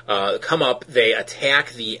rebels, come up, they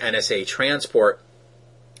attack the NSA transport,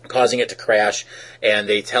 causing it to crash, and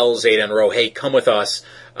they tell Zeta and Ro, hey, come with us,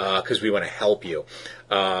 because we want to help you.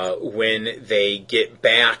 When they get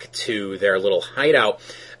back to their little hideout,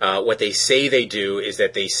 what they say they do is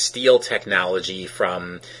that they steal technology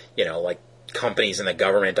from, like companies in the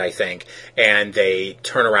government, I think, and they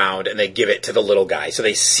turn around and they give it to the little guy. So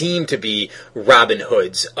they seem to be Robin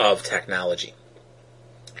Hoods of technology.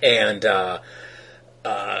 And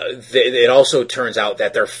it also turns out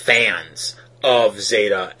that they're fans of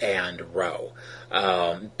Zeta and Ro.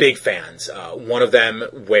 Big fans. One of them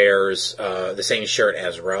wears the same shirt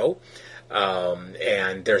as Ro.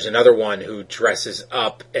 And there's another one who dresses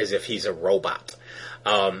up as if he's a robot.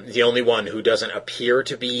 The only one who doesn't appear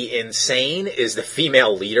to be insane is the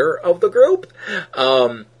female leader of the group.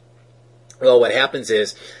 Well, what happens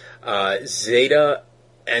is Zeta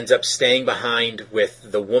ends up staying behind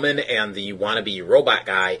with the woman and the wannabe robot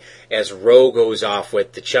guy as Ro goes off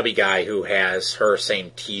with the chubby guy who has her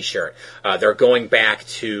same t-shirt. They're going back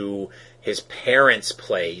to his parents'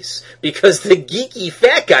 place because the geeky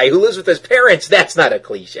fat guy who lives with his parents, that's not a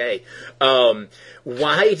cliche.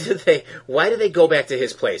 Why do they go back to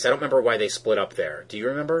his place? I don't remember why they split up there. Do you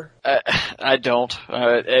remember? I don't.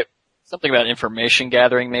 Something about information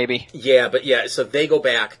gathering, maybe? Yeah, so they go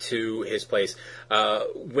back to his place.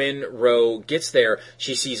 When Ro gets there,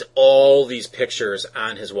 she sees all these pictures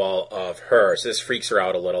on his wall of her, so this freaks her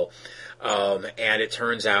out a little. And it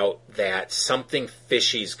turns out that something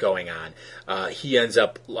fishy's going on. He ends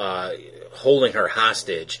up holding her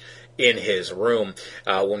hostage in his room.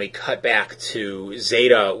 When we cut back to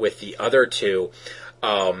Zeta with the other 2,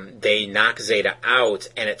 they knock Zeta out,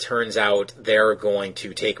 and it turns out they're going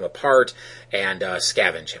to take him apart and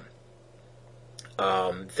scavenge him.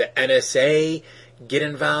 The NSA get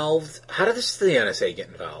involved. How did the NSA get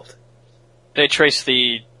involved? They trace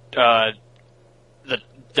the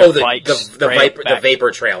bikes, the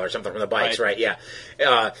vapor trail or something from the bikes, right? Yeah.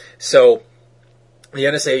 So the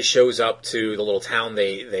NSA shows up to the little town.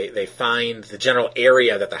 They find the general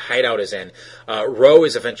area that the hideout is in. Ro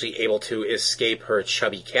is eventually able to escape her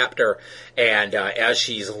chubby captor, and as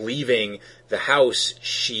she's leaving the house,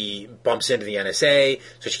 she bumps into the NSA,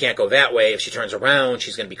 so she can't go that way. If she turns around,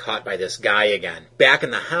 she's going to be caught by this guy again. Back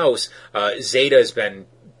in the house, Zeta has been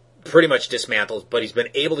pretty much dismantled, but he's been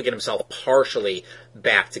able to get himself partially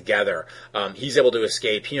back together. He's able to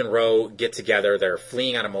escape. He and Ro get together. They're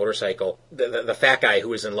fleeing on a motorcycle. The fat guy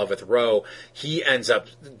who is in love with Ro, he ends up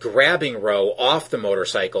grabbing Ro off the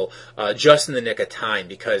motorcycle just in the nick of time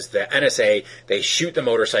because the NSA, they shoot the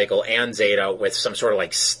motorcycle and Zeta with some sort of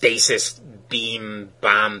like stasis beam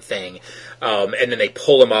bomb thing. And then they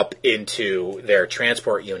pull him up into their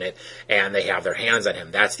transport unit, and they have their hands on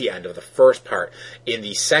him. That's the end of the first part. In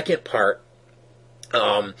the second part,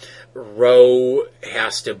 Ro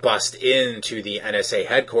has to bust into the NSA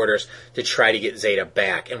headquarters to try to get Zeta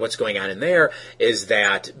back. And what's going on in there is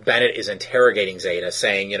that Bennett is interrogating Zeta,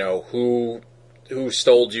 saying, who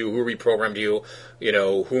stole you, who reprogrammed you,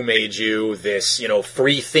 who made you this,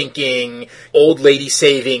 free-thinking, old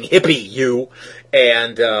lady-saving hippie, you.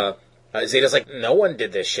 And Zeta's like, no one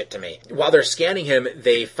did this shit to me. While they're scanning him,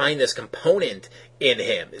 they find this component in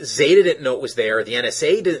him. Zeta didn't know it was there. The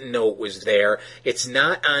NSA didn't know it was there. It's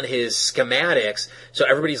not on his schematics. So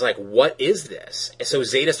everybody's like, what is this? And so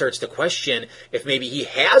Zeta starts to question if maybe he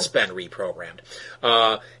has been reprogrammed.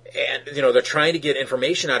 And, they're trying to get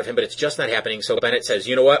information out of him, but it's just not happening. So Bennett says,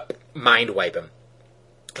 you know what? Mind wipe him.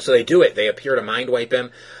 So they do it. They appear to mind wipe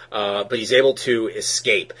him, but he's able to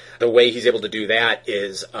escape. The way he's able to do that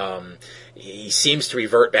is he seems to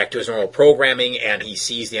revert back to his normal programming, and he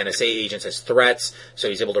sees the NSA agents as threats, so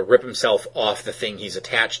he's able to rip himself off the thing he's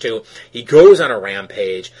attached to. He goes on a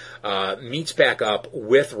rampage, meets back up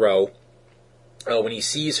with Ro. When he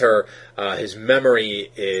sees her, his memory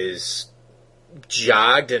is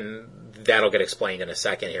jogged, and that'll get explained in a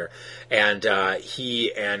second here. And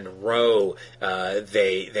he and Ro,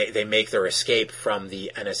 they make their escape from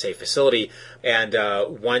the NSA facility. And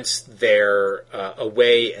once they're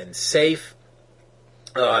away and safe,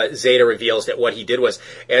 Zeta reveals that what he did was,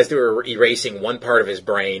 as they were erasing one part of his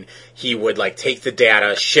brain, he would take the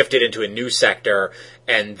data, shift it into a new sector,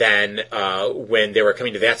 and then when they were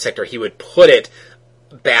coming to that sector, he would put it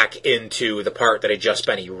back into the part that had just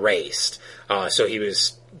been erased. So he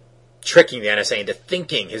was tricking the NSA into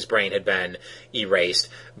thinking his brain had been erased,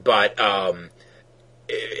 but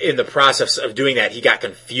in the process of doing that, he got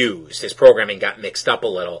confused. His programming got mixed up a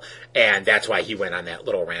little, and that's why he went on that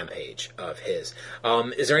little rampage of his.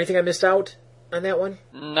 Is there anything I missed out on that one?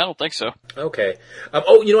 I don't think so. Okay.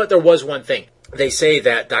 You know what? There was one thing. They say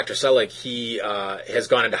that Dr. Selig, he has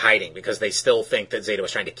gone into hiding because they still think that Zeta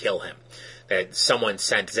was trying to kill him, that someone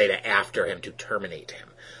sent Zeta after him to terminate him.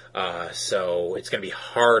 So it's going to be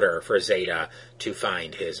harder for Zeta to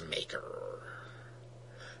find his maker.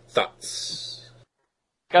 Thoughts?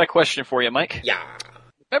 Got a question for you, Mike. Yeah.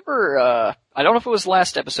 Remember, I don't know if it was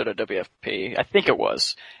last episode of WFP, I think it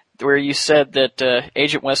was, where you said that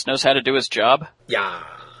Agent West knows how to do his job? Yeah.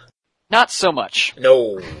 Not so much.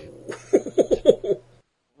 No.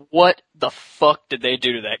 What the fuck did they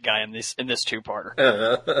do to that guy in this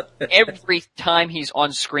two-parter? Every time he's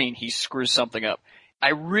on screen, he screws something up. I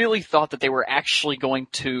really thought that they were actually going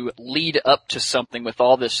to lead up to something with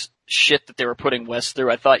all this shit that they were putting West through.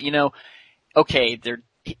 I thought, okay,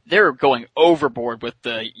 they're going overboard with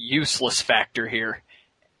the useless factor here.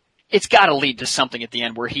 It's gotta lead to something at the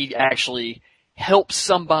end where he actually helps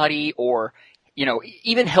somebody or,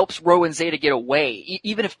 even helps Ro and Zeta get away,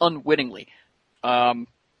 even if unwittingly.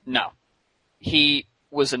 No. He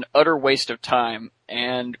was an utter waste of time,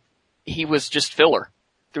 and he was just filler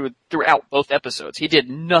throughout both episodes. He did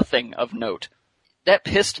nothing of note. That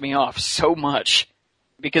pissed me off so much,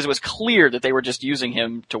 because it was clear that they were just using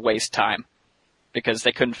him to waste time, because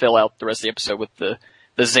they couldn't fill out the rest of the episode with the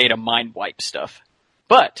Zeta mind wipe stuff.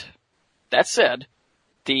 But, that said,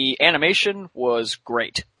 the animation was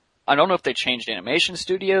great. I don't know if they changed animation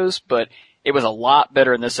studios, but it was a lot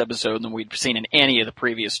better in this episode than we'd seen in any of the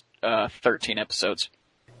previous 13 episodes.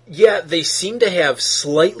 Yeah, they seem to have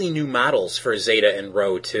slightly new models for Zeta and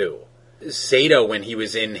Ro, too. Zeta, when he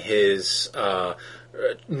was in his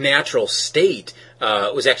natural state,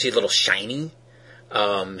 was actually a little shiny.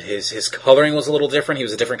 His coloring was a little different. He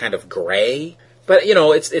was a different kind of gray. But,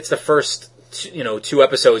 it's the first, 2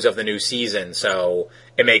 episodes of the new season, so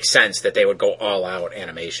it makes sense that they would go all out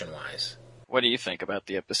animation-wise. What do you think about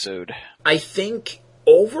the episode? I think,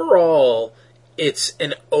 overall, it's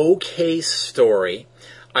an okay story.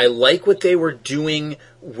 I like what they were doing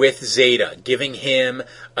with Zeta, giving him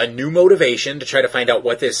a new motivation to try to find out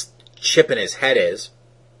what this chip in his head is.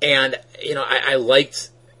 And, I liked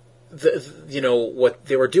what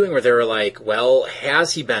they were doing, where they were like, well,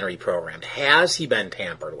 has he been reprogrammed? Has he been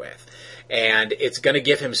tampered with? And it's going to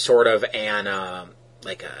give him sort of an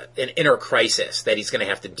inner crisis that he's going to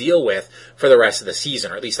have to deal with for the rest of the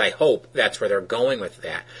season, or at least I hope that's where they're going with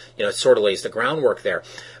that. It sort of lays the groundwork there.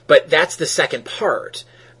 But that's the second part.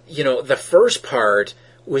 The first part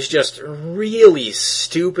was just really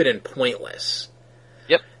stupid and pointless.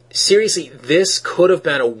 Yep. Seriously, this could have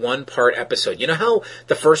been a 1-part episode. You know how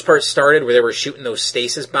the first part started where they were shooting those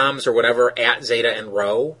stasis bombs or whatever at Zeta and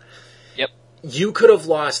Ro? Yep. You could have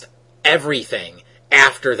lost everything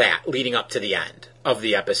after that, leading up to the end of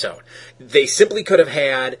the episode. They simply could have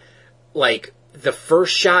had, like, the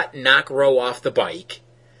first shot knock Ro off the bike.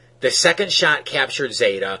 The second shot captured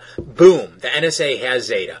Zeta. Boom, the NSA has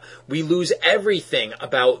Zeta. We lose everything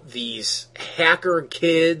about these hacker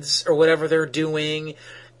kids or whatever they're doing,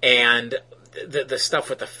 and the stuff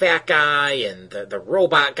with the fat guy and the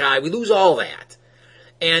robot guy. We lose all that.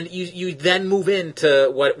 And you then move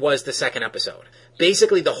into what was the second episode.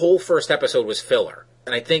 Basically, the whole first episode was filler.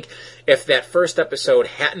 And I think if that first episode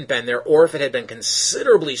hadn't been there, or if it had been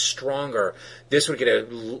considerably stronger, this would get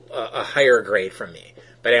a higher grade from me.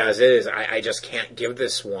 But as is, I just can't give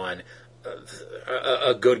this one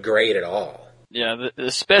a good grade at all. Yeah,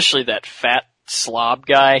 especially that fat slob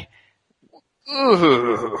guy.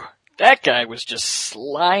 Ooh, that guy was just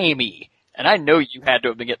slimy. And I know you had to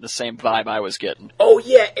have been getting the same vibe I was getting. Oh,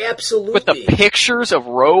 yeah, absolutely. With the pictures of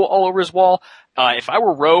Ro all over his wall, if I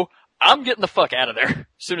were Ro, I'm getting the fuck out of there as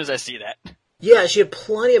soon as I see that. Yeah, she had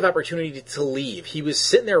plenty of opportunity to leave. He was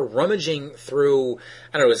sitting there rummaging through,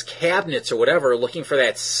 I don't know, his cabinets or whatever, looking for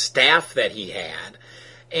that staff that he had.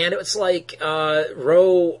 And it was like,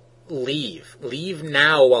 Ro, leave. Leave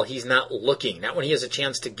now while he's not looking, not when he has a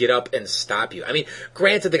chance to get up and stop you. I mean,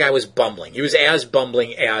 granted, the guy was bumbling. He was as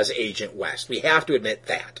bumbling as Agent West. We have to admit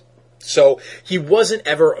that. So he wasn't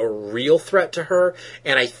ever a real threat to her,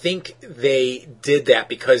 and I think they did that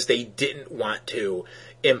because they didn't want to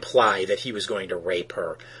imply that he was going to rape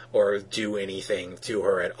her or do anything to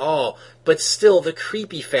her at all. But still, the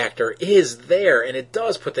creepy factor is there, and it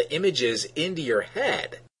does put the images into your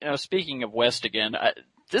head. You know, speaking of West again,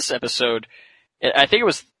 this episode, I think it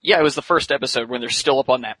was the first episode when they're still up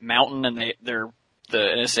on that mountain and the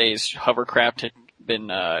NSA's hovercraft had been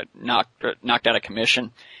knocked out of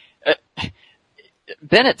commission.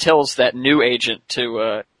 Bennett tells that new agent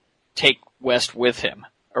to take West with him,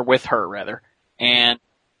 or with her rather, and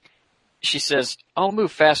she says, "I'll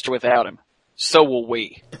move faster without him. So will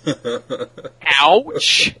we."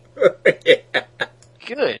 Ouch! Yeah.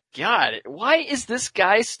 Good God! Why is this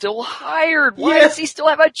guy still hired? Why does he still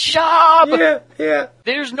have a job? Yeah.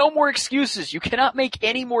 There's no more excuses. You cannot make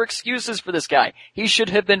any more excuses for this guy. He should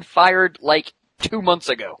have been fired like 2 months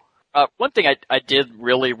ago. One thing I did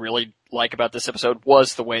really, really like about this episode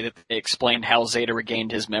was the way that they explained how Zeta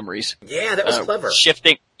regained his memories. Yeah, that was clever.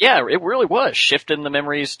 Yeah, it really was. Shifting the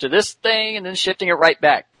memories to this thing and then shifting it right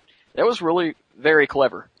back. That was really very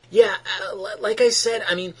clever. Yeah, like I said,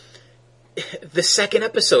 I mean, the second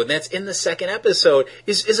episode, and that's in the second episode,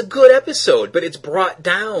 is a good episode, but it's brought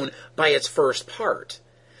down by its first part.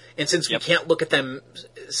 And since we can't look at them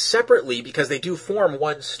separately because they do form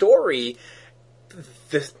one story,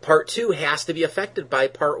 the part 2 has to be affected by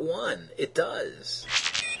part 1. It does.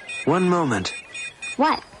 One moment.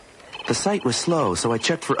 What? The site was slow, so I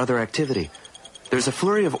checked for other activity. There's a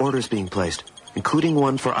flurry of orders being placed, including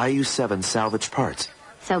one for IU-7 salvage parts.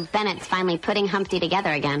 So Bennett's finally putting Humpty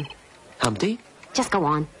together again. Humpty? Just go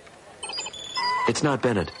on. It's not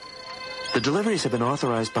Bennett. The deliveries have been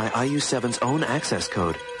authorized by IU-7's own access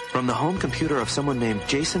code from the home computer of someone named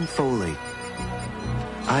Jason Foley.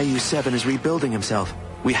 IU-7 is rebuilding himself.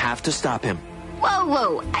 We have to stop him.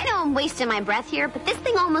 Whoa. I know I'm wasting my breath here, but this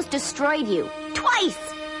thing almost destroyed you. Twice!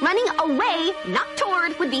 Running away, not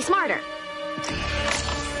toward, would be smarter.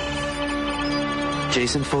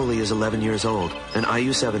 Jason Foley is 11 years old, and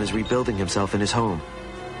IU-7 is rebuilding himself in his home.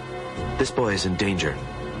 This boy is in danger.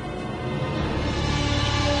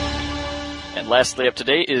 And lastly up to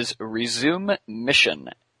date is Resume Mission.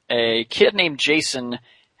 A kid named Jason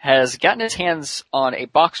has gotten his hands on a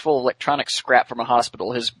box full of electronic scrap from a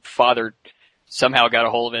hospital. His father somehow got a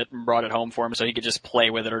hold of it and brought it home for him so he could just play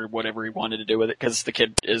with it or whatever he wanted to do with it, because the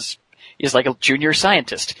kid is like a junior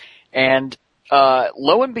scientist. And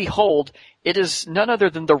lo and behold, it is none other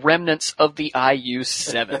than the remnants of the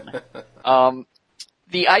IU-7.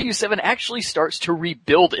 The IU-7 actually starts to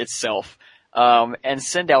rebuild itself and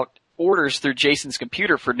send out orders through Jason's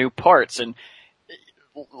computer for new parts, and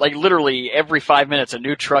like literally every 5 minutes a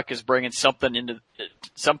new truck is bringing something into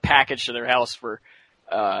some package to their house for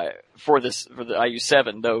the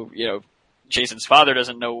IU-7, though, you know, Jason's father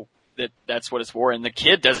doesn't know that that's what it's for, and the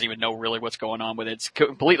kid doesn't even know really what's going on with it. It's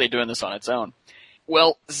completely doing this on its own.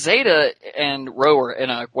 Well, Zeta and Ro are in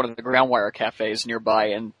one of the ground wire cafes nearby,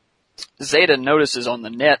 and Zeta notices on the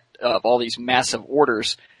net of all these massive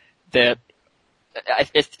orders that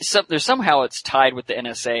somehow it's tied with the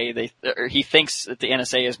NSA. He thinks that the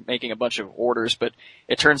NSA is making a bunch of orders, but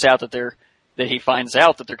it turns out that he finds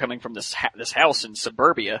out that they're coming from this house in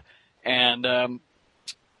suburbia, and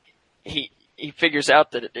he figures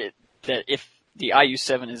out that if the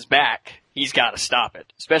IU-7 is back, he's got to stop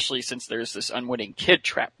it, especially since there's this unwitting kid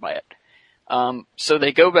trapped by it. So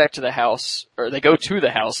they go back to the house, or they go to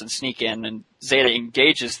the house and sneak in, and Zeta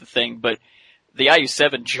engages the thing, but the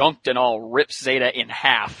IU-7 junked and all rips Zeta in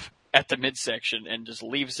half at the midsection and just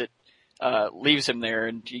leaves him there,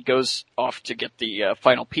 and he goes off to get the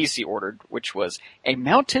final piece he ordered, which was a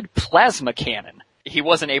mounted plasma cannon. He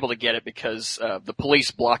wasn't able to get it because the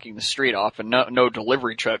police blocking the street off, and no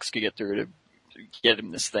delivery trucks could get through to get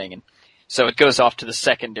him this thing. And so it goes off to the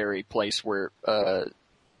secondary place where,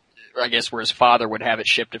 I guess, where his father would have it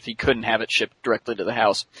shipped if he couldn't have it shipped directly to the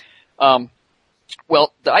house.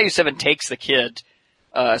 Well, the IU-7 takes the kid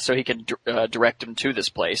so he can direct him to this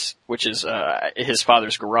place, which is his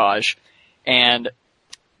father's garage.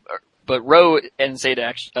 But Ro and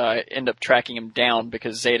Zeta end up tracking him down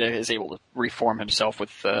because Zeta is able to reform himself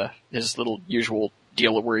with his little usual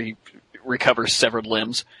deal where he recovers severed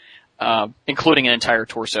limbs, including an entire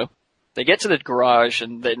torso. They get to the garage,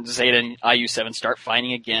 and then Zeta and IU-7 start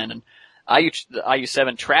fighting again, and the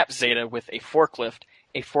IU-7 traps Zeta with a forklift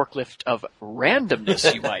of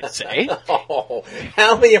randomness, you might say. Oh,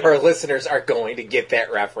 how many of our listeners are going to get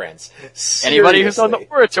that reference? Seriously. Anybody who's on the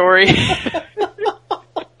oratory.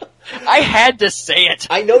 I had to say it.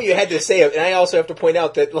 I know you had to say it, and I also have to point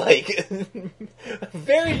out that, like,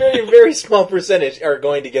 very, very, very small percentage are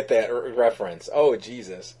going to get that reference. Oh,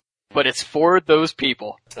 Jesus. But it's for those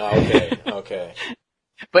people. Okay.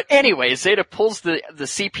 But anyway, Zeta pulls the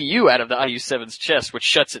CPU out of the IU-7's chest, which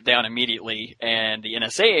shuts it down immediately, and the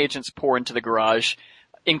NSA agents pour into the garage,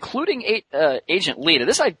 including Agent Lee.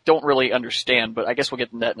 This I don't really understand, but I guess we'll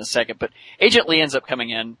get into that in a second. But Agent Lee ends up coming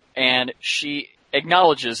in, and she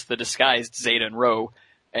acknowledges the disguised Zeta and Ro,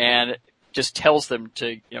 and just tells them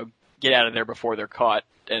to, get out of there before they're caught,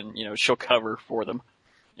 and, she'll cover for them.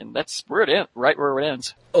 And that's where it ends, right where it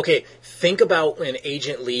ends. Okay, think about when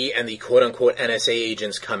Agent Lee and the quote-unquote NSA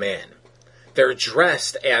agents come in. They're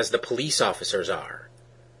dressed as the police officers are.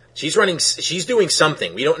 She's doing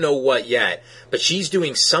something. We don't know what yet, but she's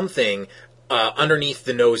doing something underneath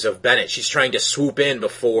the nose of Bennett. She's trying to swoop in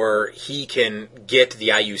before he can get the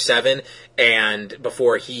IU-7 and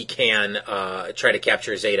before he can try to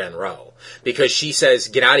capture Zeta and Ro. Because she says,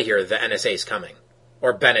 get out of here, the NSA's coming.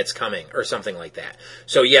 Or Bennett's coming, or something like that.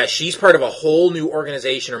 So yeah, she's part of a whole new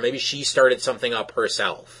organization, or maybe she started something up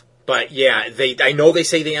herself. But yeah, I know they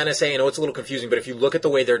say the NSA, I know it's a little confusing, but if you look at the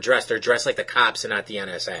way they're dressed like the cops and not the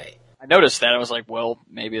NSA. I noticed that. I was like, well,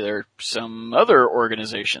 maybe they're some other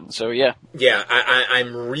organization, so yeah. Yeah,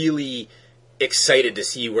 I'm really excited to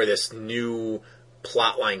see where this new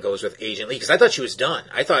plot line goes with Agent Lee, because I thought she was done.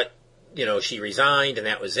 I thought, she resigned and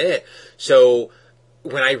that was it. So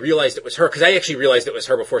when I realized it was her, because I actually realized it was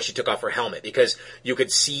her before she took off her helmet, because you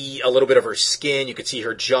could see a little bit of her skin, you could see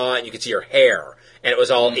her jaw, and you could see her hair, and it was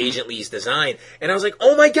all Agent Lee's design. And I was like,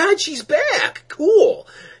 oh my god, she's back! Cool!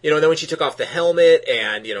 And then when she took off the helmet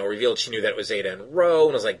and, revealed she knew that it was Zeta and Ro,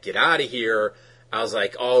 and I was like, get out of here, I was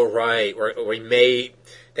like, all right,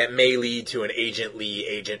 that may lead to an Agent Lee,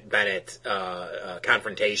 Agent Bennett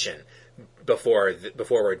confrontation before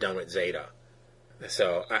we're done with Zeta.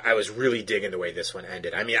 So I was really digging the way this one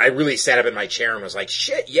ended. I mean, I really sat up in my chair and was like,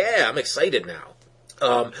 shit, yeah, I'm excited now.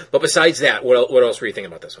 But besides that, what else were you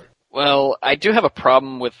thinking about this one? Well, I do have a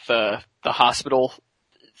problem with the hospital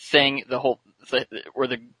thing, where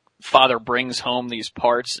the father brings home these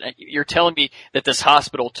parts. You're telling me that this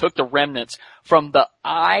hospital took the remnants from the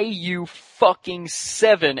IU-7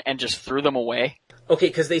 and just threw them away? Okay,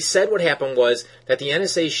 because they said what happened was that the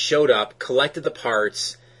NSA showed up, collected the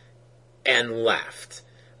parts, and left.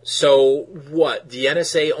 So what? The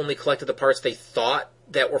NSA only collected the parts they thought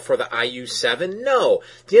that were for the IU-7? No.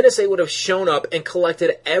 The NSA would have shown up and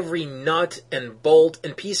collected every nut and bolt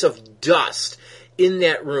and piece of dust in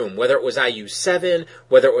that room, whether it was IU-7,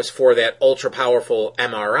 whether it was for that ultra-powerful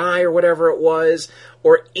MRI or whatever it was,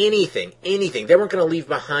 or anything. They weren't going to leave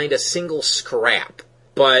behind a single scrap.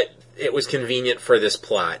 But it was convenient for this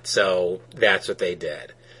plot, so that's what they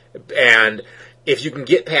did. And if you can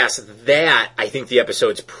get past that, I think the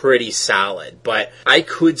episode's pretty solid. But I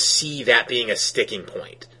could see that being a sticking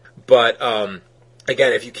point. But,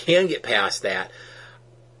 again, if you can get past that,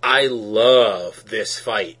 I love this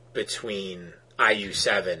fight between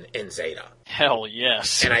IU-7 and Zeta. Hell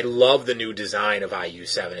yes. And I love the new design of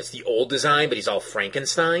IU-7. It's the old design, but he's all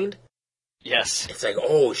Frankensteined. Yes. It's like,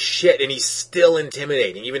 oh shit, and he's still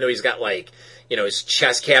intimidating, even though he's got his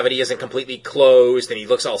chest cavity isn't completely closed, and he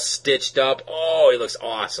looks all stitched up. Oh, he looks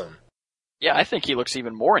awesome. Yeah, I think he looks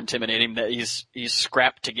even more intimidating that he's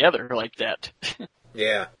scrapped together like that.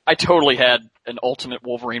 Yeah. I totally had an Ultimate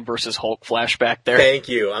Wolverine versus Hulk flashback there. Thank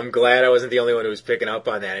you. I'm glad I wasn't the only one who was picking up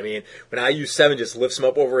on that. I mean, when IU-7 just lifts him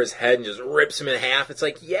up over his head and just rips him in half, it's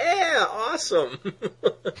like, yeah, awesome.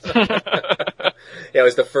 Yeah, it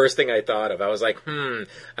was the first thing I thought of. I was like,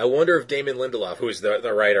 I wonder if Damon Lindelof, who's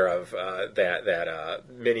the writer of that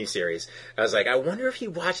miniseries, I was like, I wonder if he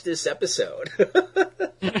watched this episode.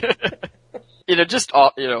 Just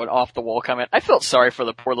an off-the-wall comment. I felt sorry for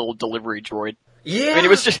the poor little delivery droid. Yeah. I mean, it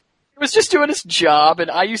was just doing its job, and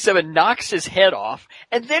IU-7 knocks his head off,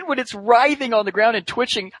 and then when it's writhing on the ground and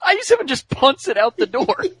twitching, IU-7 just punts it out the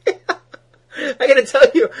door. Yeah. I gotta tell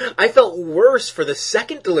you, I felt worse for the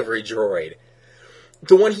second delivery droid.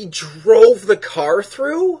 The one he drove the car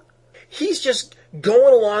through? He's just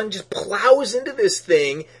going along, just plows into this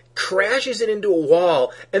thing, crashes it into a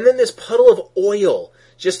wall, and then this puddle of oil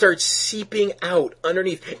just starts seeping out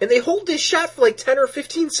underneath. And they hold this shot for like 10 or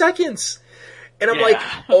 15 seconds. And I'm like,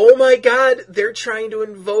 oh my god, they're trying to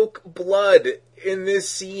invoke blood in this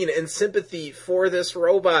scene and sympathy for this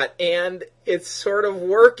robot, and it's sort of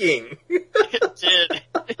working. It did.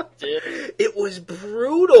 It did. It was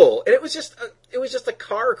brutal. And it was just a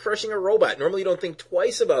car crushing a robot. Normally you don't think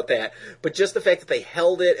twice about that, but just the fact that they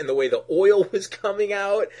held it and the way the oil was coming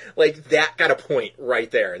out, like, that got a point right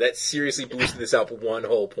there. That seriously boosted this up one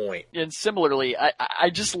whole point. And similarly, I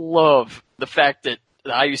just love the fact that the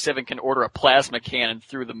IU-7 can order a plasma cannon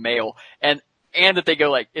through the mail, and that they go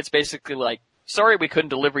like, it's basically like, sorry we couldn't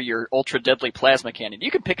deliver your ultra-deadly plasma cannon. You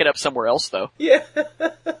can pick it up somewhere else, though. Yeah.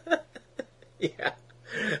 Yeah.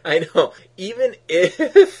 I know. Even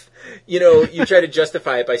if, you try to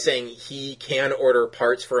justify it by saying he can order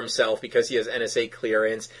parts for himself because he has NSA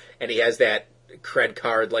clearance and he has that cred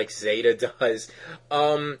card like Zeta does,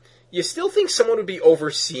 you still think someone would be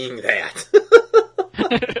overseeing that.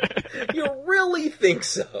 You really think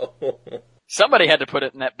so? Somebody had to put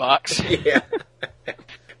it in that box. Yeah.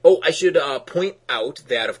 Oh, I should point out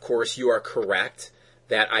that, of course, you are correct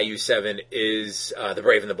that IU-7 is the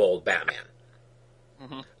Brave and the Bold Batman.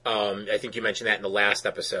 Mm-hmm. I think you mentioned that in the last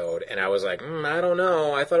episode, and I was like, I don't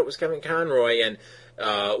know. I thought it was Kevin Conroy, and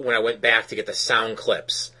when I went back to get the sound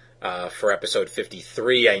clips for episode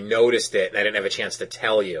 53, I noticed it, and I didn't have a chance to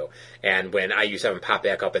tell you. And when IU-7 popped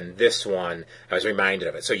back up in this one, I was reminded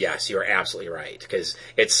of it. So yes, you're absolutely right, because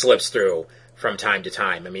it slips through from time to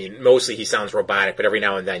time. I mean, mostly he sounds robotic, but every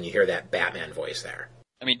now and then you hear that Batman voice there.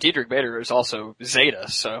 I mean, Diedrich Bader is also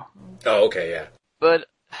Zeta, so... Oh, okay, yeah. But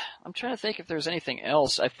I'm trying to think if there's anything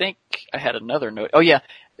else. I think I had another note. Oh, yeah.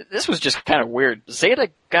 This was just kind of weird.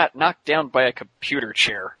 Zeta got knocked down by a computer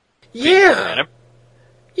chair. Yeah.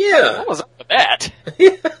 Yeah. What was up with that?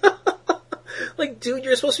 Like, dude,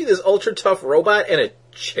 you're supposed to be this ultra-tough robot, and a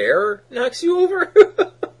chair knocks you over?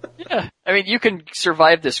 Yeah. I mean, you can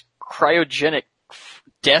survive this cryogenic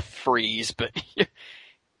death freeze, but you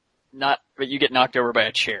get knocked over by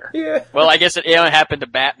a chair. Yeah. Well, I guess it happened to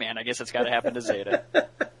Batman. I guess it's got to happen to Zeta.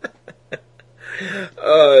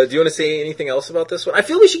 Do you want to say anything else about this one? I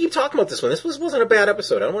feel we should keep talking about this one. This wasn't a bad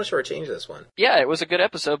episode. I don't want to shortchange this one. Yeah, it was a good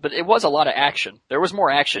episode, but it was a lot of action. There was more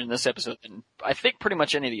action in this episode than I think pretty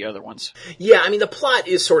much any of the other ones. Yeah, I mean, the plot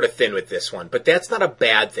is sort of thin with this one, but that's not a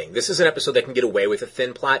bad thing. This is an episode that can get away with a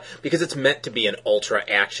thin plot because it's meant to be an ultra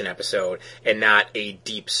action episode and not a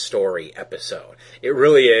deep story episode. It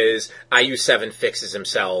really is. IU-7 fixes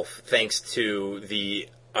himself thanks to the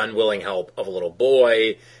unwilling help of a little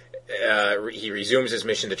boy. He resumes his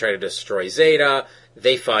mission to try to destroy Zeta.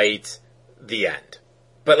 They fight. The end.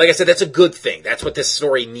 But like I said, that's a good thing. That's what this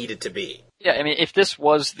story needed to be. Yeah, I mean, if this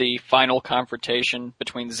was the final confrontation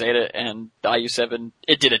between Zeta and IU-7,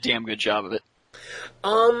 it did a damn good job of it.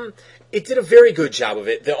 It did a very good job of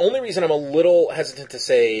it. The only reason I'm a little hesitant to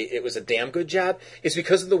say it was a damn good job is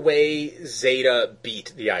because of the way Zeta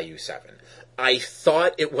beat the IU-7. I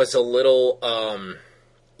thought it was a little,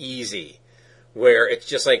 easy. Where it's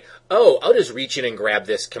just like, oh, I'll just reach in and grab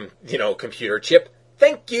this, computer chip.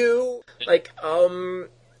 Thank you. Like, okay.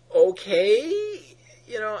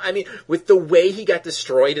 I mean, with the way he got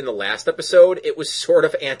destroyed in the last episode, it was sort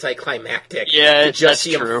of anticlimactic. Yeah, to just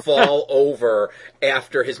see true. him fall over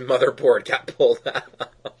after his motherboard got pulled out.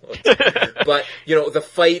 But, the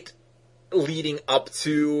fight leading up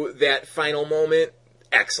to that final moment,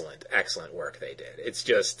 excellent work they did. It's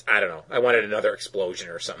just, I don't know, I wanted another explosion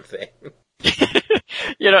or something.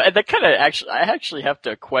 And that kind of I actually have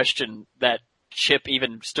to question that chip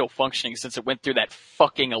even still functioning since it went through that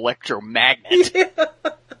fucking electromagnet. Yeah.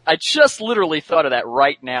 I just literally thought of that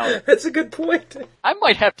right now. That's a good point. I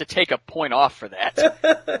might have to take a point off for that.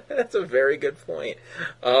 That's a very good point.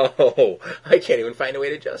 Oh, I can't even find a way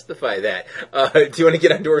to justify that. Do you want to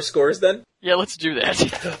get onto our scores then? Yeah, let's do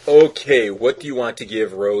that. Okay, what do you want to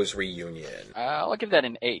give Rose Reunion? I'll give that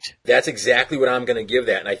an 8. That's exactly what I'm going to give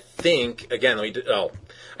that. And I think, again,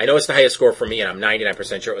 I know it's the highest score for me, and I'm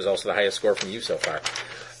 99% sure it was also the highest score from you so far.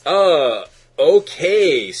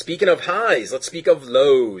 Okay, speaking of highs, let's speak of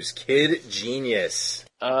lows. Kid Genius.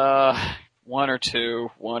 1 or 2.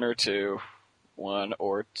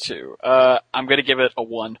 I'm gonna give it a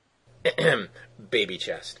 1. Baby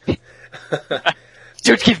chest.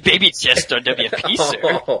 Don't give Baby Chest on WFP,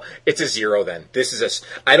 sir. Oh, it's a 0 then.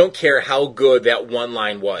 I don't care how good that one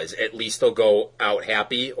line was. At least they'll go out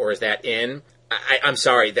happy, or is that in? I'm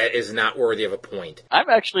sorry, that is not worthy of a point. I'm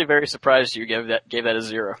actually very surprised you gave that a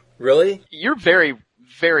 0. Really? You're very,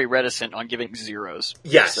 very reticent on giving zeros.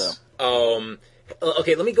 Yes. So.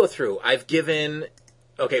 Okay, let me go through.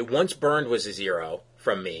 Once Burned was a 0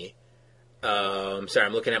 from me. Sorry,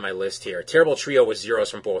 I'm looking at my list here. Terrible Trio was 0s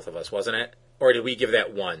from both of us, wasn't it? Or did we give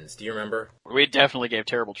that 1s? Do you remember? We definitely gave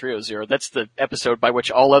Terrible Trio 0. That's the episode by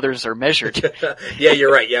which all others are measured. Yeah,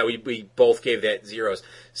 you're right. Yeah, we both gave that 0s.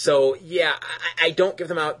 So, yeah, I don't give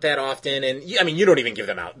them out that often. And, you don't even give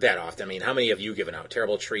them out that often. How many have you given out?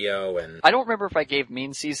 Terrible Trio and... I don't remember if I gave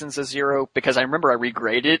Mean Seasons a 0, because I remember I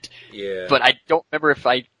regraded it. Yeah. But I don't remember if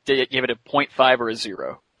I gave it a 0.5 or a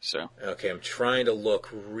 0. So. Okay, I'm trying to look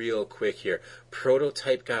real quick here.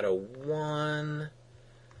 Prototype got a 1...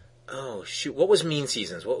 Oh, shoot. What was Mean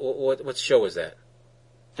Seasons? What show was that?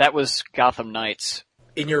 That was Gotham Knights.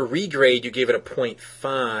 In your regrade, you gave it a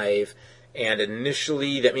 0.5, and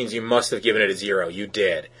initially that means you must have given it a 0. You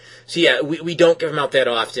did. So yeah, we don't give them out that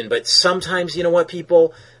often, but sometimes, you know what,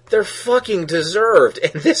 people? They're fucking deserved.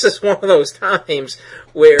 And this is one of those times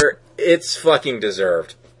where it's fucking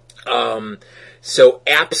deserved. So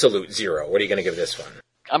absolute 0. What are you going to give this one?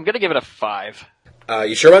 I'm going to give it a 5.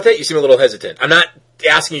 You sure about that? You seem a little hesitant. I'm not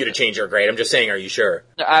asking you to change your grade. I'm just saying, are you sure?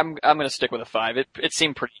 I'm going to stick with a 5. It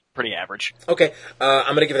seemed pretty average. Okay.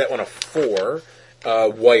 I'm going to give that one a 4.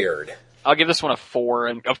 Wired. I'll give this one a 4,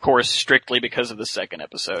 and of course, strictly because of the second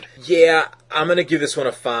episode. Yeah, I'm going to give this one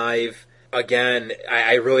a 5. Again,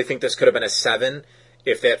 I really think this could have been a 7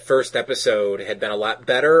 if that first episode had been a lot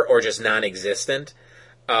better or just non-existent.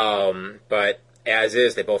 But as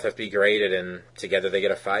is, they both have to be graded, and together they get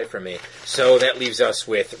a 5 from me. So that leaves us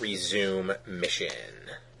with Resume Mission.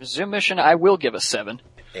 Resume Mission, I will give a 7.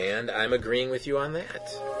 And I'm agreeing with you on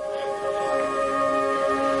that.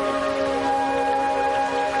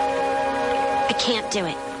 I can't do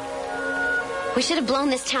it. We should have blown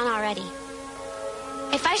this town already.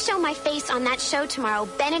 If I show my face on that show tomorrow,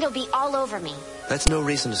 Bennett will be all over me. That's no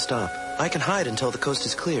reason to stop. I can hide until the coast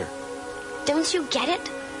is clear. Don't you get it?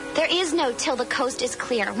 There is no till the coast is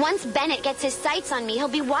clear. Once Bennett gets his sights on me, he'll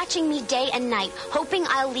be watching me day and night, hoping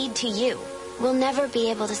I'll lead to you. We'll never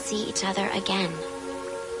be able to see each other again.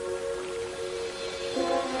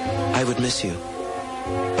 I would miss you.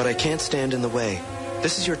 But I can't stand in the way.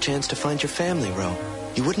 This is your chance to find your family, Ro.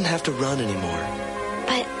 You wouldn't have to run anymore.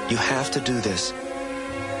 But... You have to do this.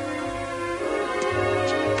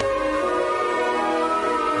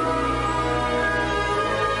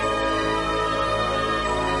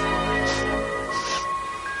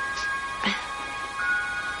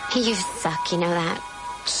 You suck, you know that?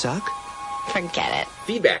 Suck? Forget it.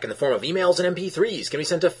 Feedback in the form of emails and MP3s can be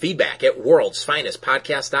sent to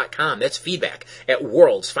feedback@worldsfinestpodcast.com. That's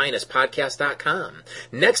feedback@worldsfinestpodcast.com.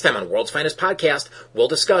 Next time on World's Finest Podcast, we'll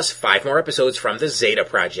discuss 5 more episodes from the Zeta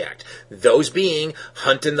Project. Those being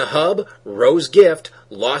Huntin' the Hub, Rose Gift,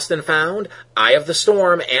 Lost and Found, Eye of the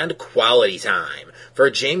Storm, and Quality Time.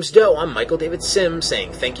 For James Doe, I'm Michael David Sims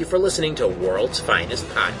saying thank you for listening to World's Finest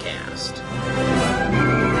Podcast.